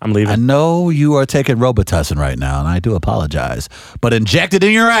 I'm I leaving. know you are taking Robitussin right now, and I do apologize, but inject it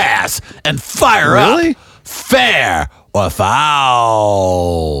in your ass and fire Really? up. Fair or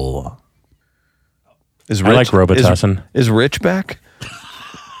foul? Is I like Robitussin. Is Rich back?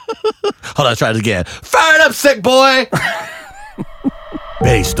 Hold on, let's try it again. Fire it up, sick boy!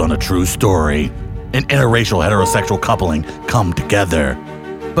 Based on a true story, an interracial heterosexual coupling come together,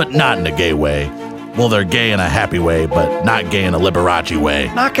 but not in a gay way. Well, they're gay in a happy way, but not gay in a Liberace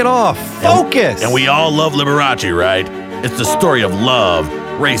way. Knock it off. Focus. And we all love Liberace, right? It's the story of love,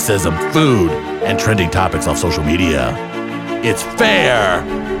 racism, food, and trending topics off social media. It's fair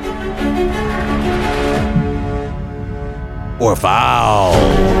or foul.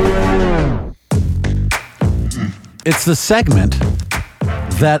 It's the segment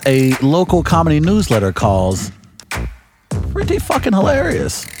that a local comedy newsletter calls pretty fucking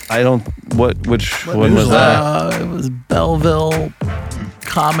hilarious. I don't Which one was that? It was Belleville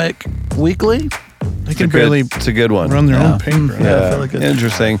Comic Weekly. They can barely It's a good one. run their own paper. Yeah, I feel like it's-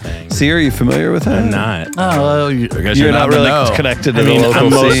 Interesting. See, are you familiar with that? I'm not. Oh, well, I guess You're not in the really know. connected to I mean, the local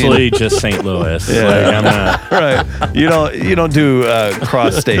I'm scene. mostly just St. Louis. Yeah. Like, I'm not. Right. You don't do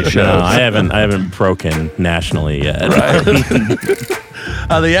cross-state shows. No, I haven't broken nationally yet.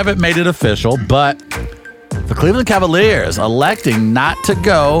 They haven't made it official, but the Cleveland Cavaliers electing not to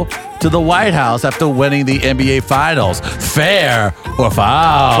go to the White House after winning the NBA Finals. Fair or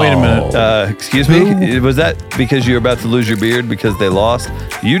foul? Wait a minute. Excuse me? Was that because you were about to lose your beard because they lost?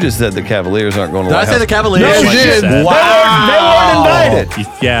 You just said the Cavaliers aren't going to Did I White say the House. Cavaliers? No, you Like you did. said. Wow. They weren't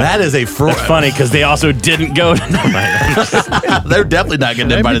invited. Yeah, That is a That's funny because they also didn't go to the They're definitely not getting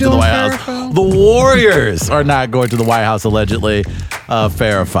They be invited to the doing White fair or House. foul? The Warriors are not going to the White House, allegedly.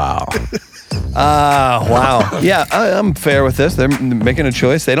 Fair or foul? Wow. Yeah, I'm fair with this. They're making a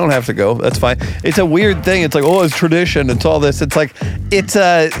choice. They don't have to go. That's fine. It's a weird thing. It's like, oh, it's tradition. It's all this. It's like, it's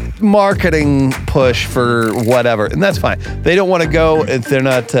a marketing push for whatever. And that's fine. They don't want to go if they're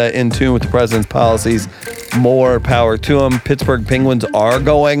not in tune with the president's policies. More power to them. Pittsburgh Penguins are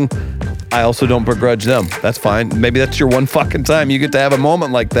going. I also don't begrudge them. That's fine. Maybe that's your one fucking time you get to have a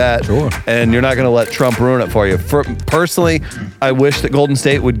moment like that. Sure. And you're not going to let Trump ruin it for you. Personally, I wish that Golden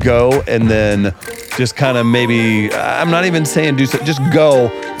State would go and then just kind of maybe, I'm not even saying do so, just go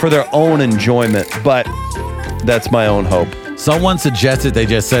for their own enjoyment. But that's my own hope. Someone suggested they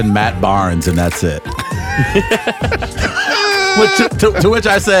just send Matt Barnes and that's it. to which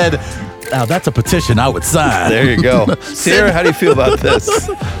I said, now that's a petition I would sign. There you go. Sierra, how do you feel about this?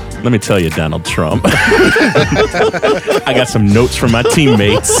 Let me tell you, Donald Trump. I got some notes from my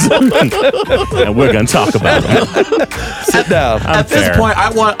teammates, and we're going to talk about them. Sit down. At this fair. point,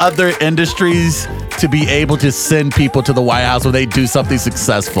 I want other industries to be able to send people to the White House when they do something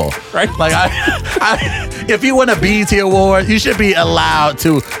successful. Right. Like, if you win a BET Award, you should be allowed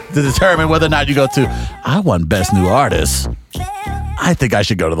to determine whether or not you go to, I won Best New Artist. I think I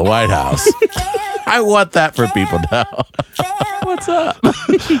should go to the White House. I want that for people now. What's up?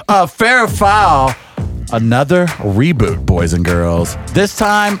 Fair or foul, another reboot, boys and girls. This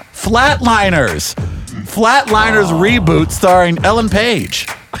time, Flatliners. Flatliners reboot starring Ellen Page.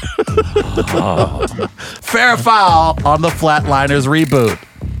 Fair or foul on the Flatliners reboot.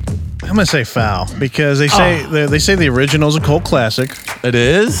 I'm gonna say foul because they say the original's a cult classic, It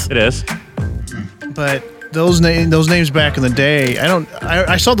is? It is. but those names back in the day,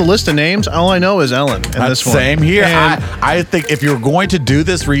 I saw the list of names. All I know is Ellen and this one. Same here. And I think if you're going to do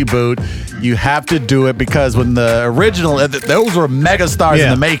this reboot, you have to do it because when the original, those were mega stars in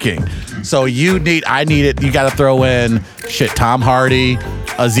Yeah. the making. So you got to throw in Tom Hardy,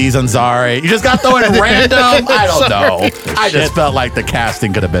 Aziz Ansari. You just got to throw in random. I don't know. I just felt like the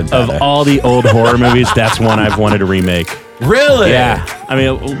casting could have been better. Of all the old horror movies, that's one I've wanted to remake. Really? Yeah. I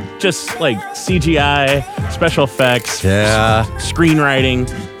mean, just like CGI, special effects, Yeah. screenwriting,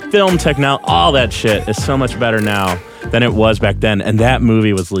 film technology, all that shit is so much better now than it was back then. And that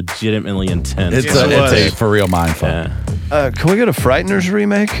movie was legitimately intense. It's, Yes, it was. it's a for real mindfuck. Yeah. Can we get a Frighteners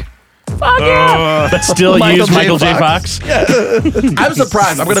remake? Fuck yeah. But still use Michael J. Fox. I'm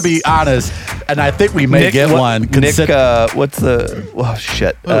surprised. I'm going to be honest, and I think we may get one. Nick, what's the, oh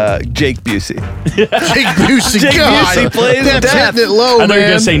shit, Jake Busey. Jake Busey, Jake God, Busey plays that's Death. hitting it low, I thought you were man.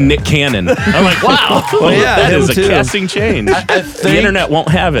 going to say Nick Cannon. I'm like, wow. Well, yeah, that him is a too. casting change. I The think- internet won't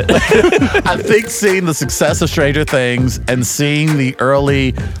have it. I think seeing the success of Stranger Things and seeing the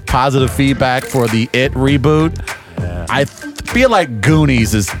early positive feedback for the It reboot, I feel like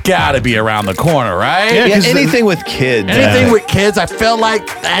Goonies has got to be around the corner, right? Yeah, Yeah, 'cause anything with kids. Anything with kids, I feel like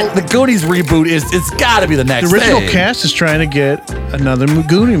the Goonies reboot it's got to be the next The original thing. cast is trying to get another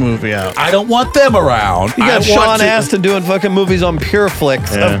Goonie movie out. I don't want them around. You got I want Sean to- Astin doing fucking movies on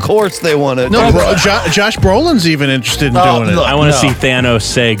Pureflix. Yeah. Of course they want to. No, Josh Brolin's even interested in Oh, doing it. look. I want to No. see Thanos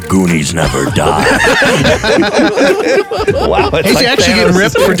say, Goonies never die. Wow, it's He's like actually getting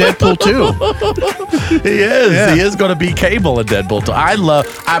ripped for Deadpool 2. He is. Yeah. He is going to be Cable in Deadpool 2.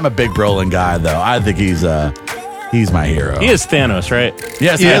 I'm a big Brolin guy, though. I think he's my hero. He is Thanos, right?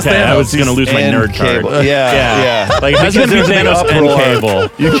 Yes, he Yeah, is Okay, Thanos. I was going to He's- lose my And nerd card. Cable. Yeah. Like, how's going to be Because there's a big Thanos and uproar. Cable?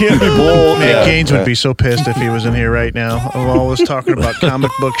 You can't be bold. Nick Gaines would be so pissed if he was in here right now of all this talking about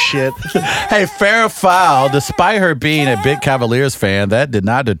comic book shit. Hey, fair or foul, despite her being a big Cavaliers fan, that did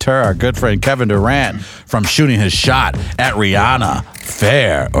not deter our good friend Kevin Durant from shooting his shot at Rihanna.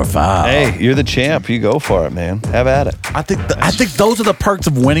 Fair or foul? Hey, you're the champ. You go for it, man. Have at it. I think those are the perks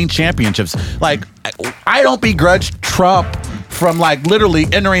of winning championships. Like I don't begrudge Trump from like literally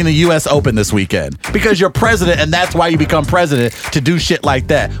entering the U.S. Open this weekend because you're president, and that's why you become president, to do shit like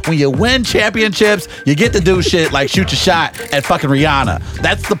that. When you win championships, you get to do shit like shoot your shot at fucking Rihanna.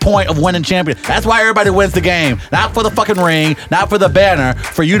 That's the point of winning champion. That's why everybody wins the game, not for the fucking ring, not for the banner,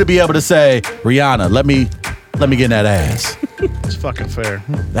 for you to be able to say, Rihanna, let me get in that ass. It's fucking fair.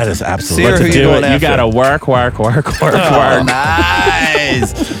 That is absolutely. Sear, who you going You after? gotta work.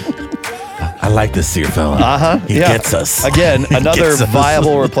 Nice. I like this Sear fella. He gets us. Again, another gets us.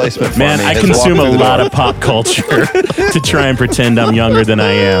 viable replacement for Man, me. I has consume walked a through the lot door. of pop culture to try and pretend I'm younger than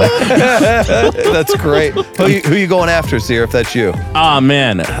I am. That's great. Who you going after, Sear, if that's you? Oh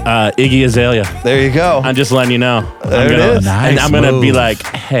man, Iggy Azalea. There you go. I'm just letting you know. There it is. And I'm gonna be move. like,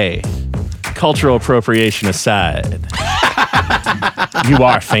 hey, cultural appropriation aside, you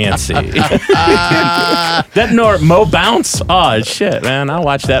are fancy. That Mo Bounce. Oh shit, man, I'll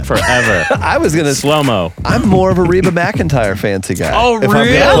watch that forever. I was going to Slow mo. I'm more of a Reba McEntire fancy guy. Oh, if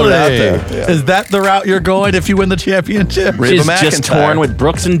really? I'm gonna put it out there. Yeah. Is that the route you're going if you win the championship? Reba She's just McEntire. torn with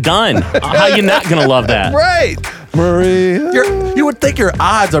Brooks and Dunn. How you not gonna love that? Right. Maria. You would think your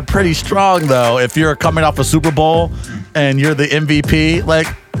odds are pretty strong though if you're coming off a Super Bowl and you're the MVP. Like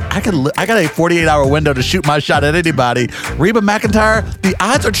I got a 48-hour window to shoot my shot at anybody. Reba McEntire, the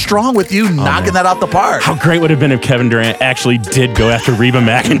odds are strong with you knocking that out the park. How great would it have been if Kevin Durant actually did go after Reba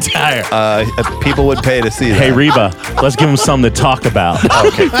McEntire? People would pay to see that. Hey Reba, let's give him something to talk about.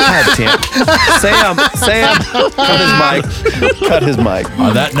 Okay. God damn. Sam, cut his mic.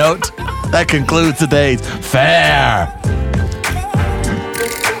 On that note, that concludes today's Fair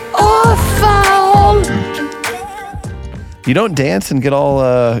or Foul. You don't dance and get all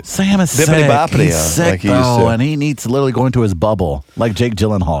Sam is sick. Bippity-boppity, He's sick like he used though, to. and he needs to literally go into his bubble, like Jake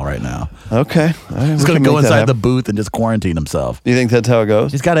Gyllenhaal right now. okay. He's going to go inside the booth and just quarantine himself. You think that's how it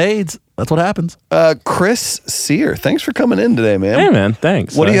goes? He's got AIDS. That's what happens. Chris Sear, thanks for coming in today, man. Hey man,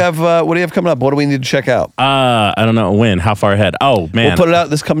 thanks. What do you have? What do you have coming up? What do we need to check out? I don't know when. How far ahead? Oh man. We'll put it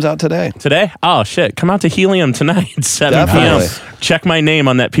out. This comes out today. Today? Oh shit. Come out to Helium tonight, 7 Definitely. p.m. Check my name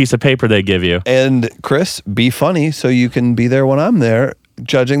on that piece of paper they give you. And Chris, be funny so you can be there when I'm there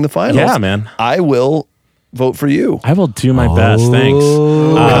judging the finals. Yeah, man. I will vote for you. I will do my best. Thanks.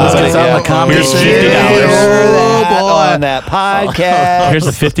 Let's get yeah. on the comedy Here's scene. $50. On that podcast. Here's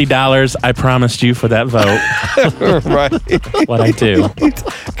the $50 I promised you for that vote. Right. What I do.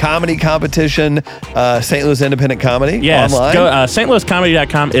 Comedy competition, St. Louis Independent Comedy. Yes, Online. go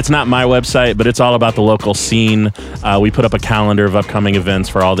stlouiscomedy.com. It's not my website, but it's all about the local scene. We put up a calendar of upcoming events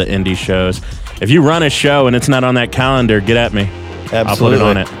for all the indie shows. If you run a show and it's not on that calendar, get at me. Absolutely. I'll put it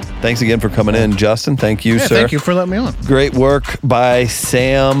on it. Thanks again for coming in, Justin. Thank you, Yeah, sir. thank you for letting me on. Great work by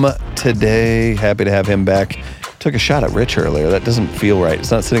Sam today. Happy to have him back. Took a shot at Rich earlier. That doesn't feel right. It's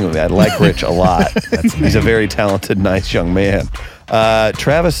not sitting with me. I like Rich a lot. He's a very talented, nice young man.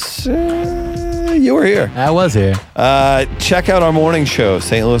 Travis, you were here. I was here. Check out our morning show,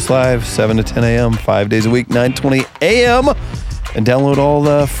 St. Louis Live, 7 to 10 a.m., 5 days a week, 9:20 a.m. And download all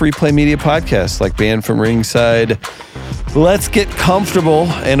the Free Play Media podcasts like Banned from Ringside, Let's Get Comfortable,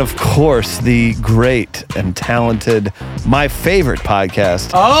 and of course, the great and talented, my favorite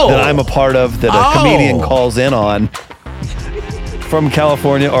podcast that I'm a part of that a comedian calls in on from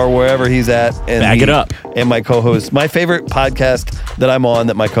California or wherever he's at. And Back it up. And my co-host, my favorite podcast that I'm on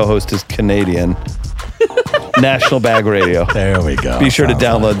that my co-host is Canadian, National Bag Radio. There we go. Be sure to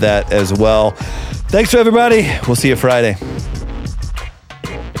download that as well. Thanks to everybody. We'll see you Friday.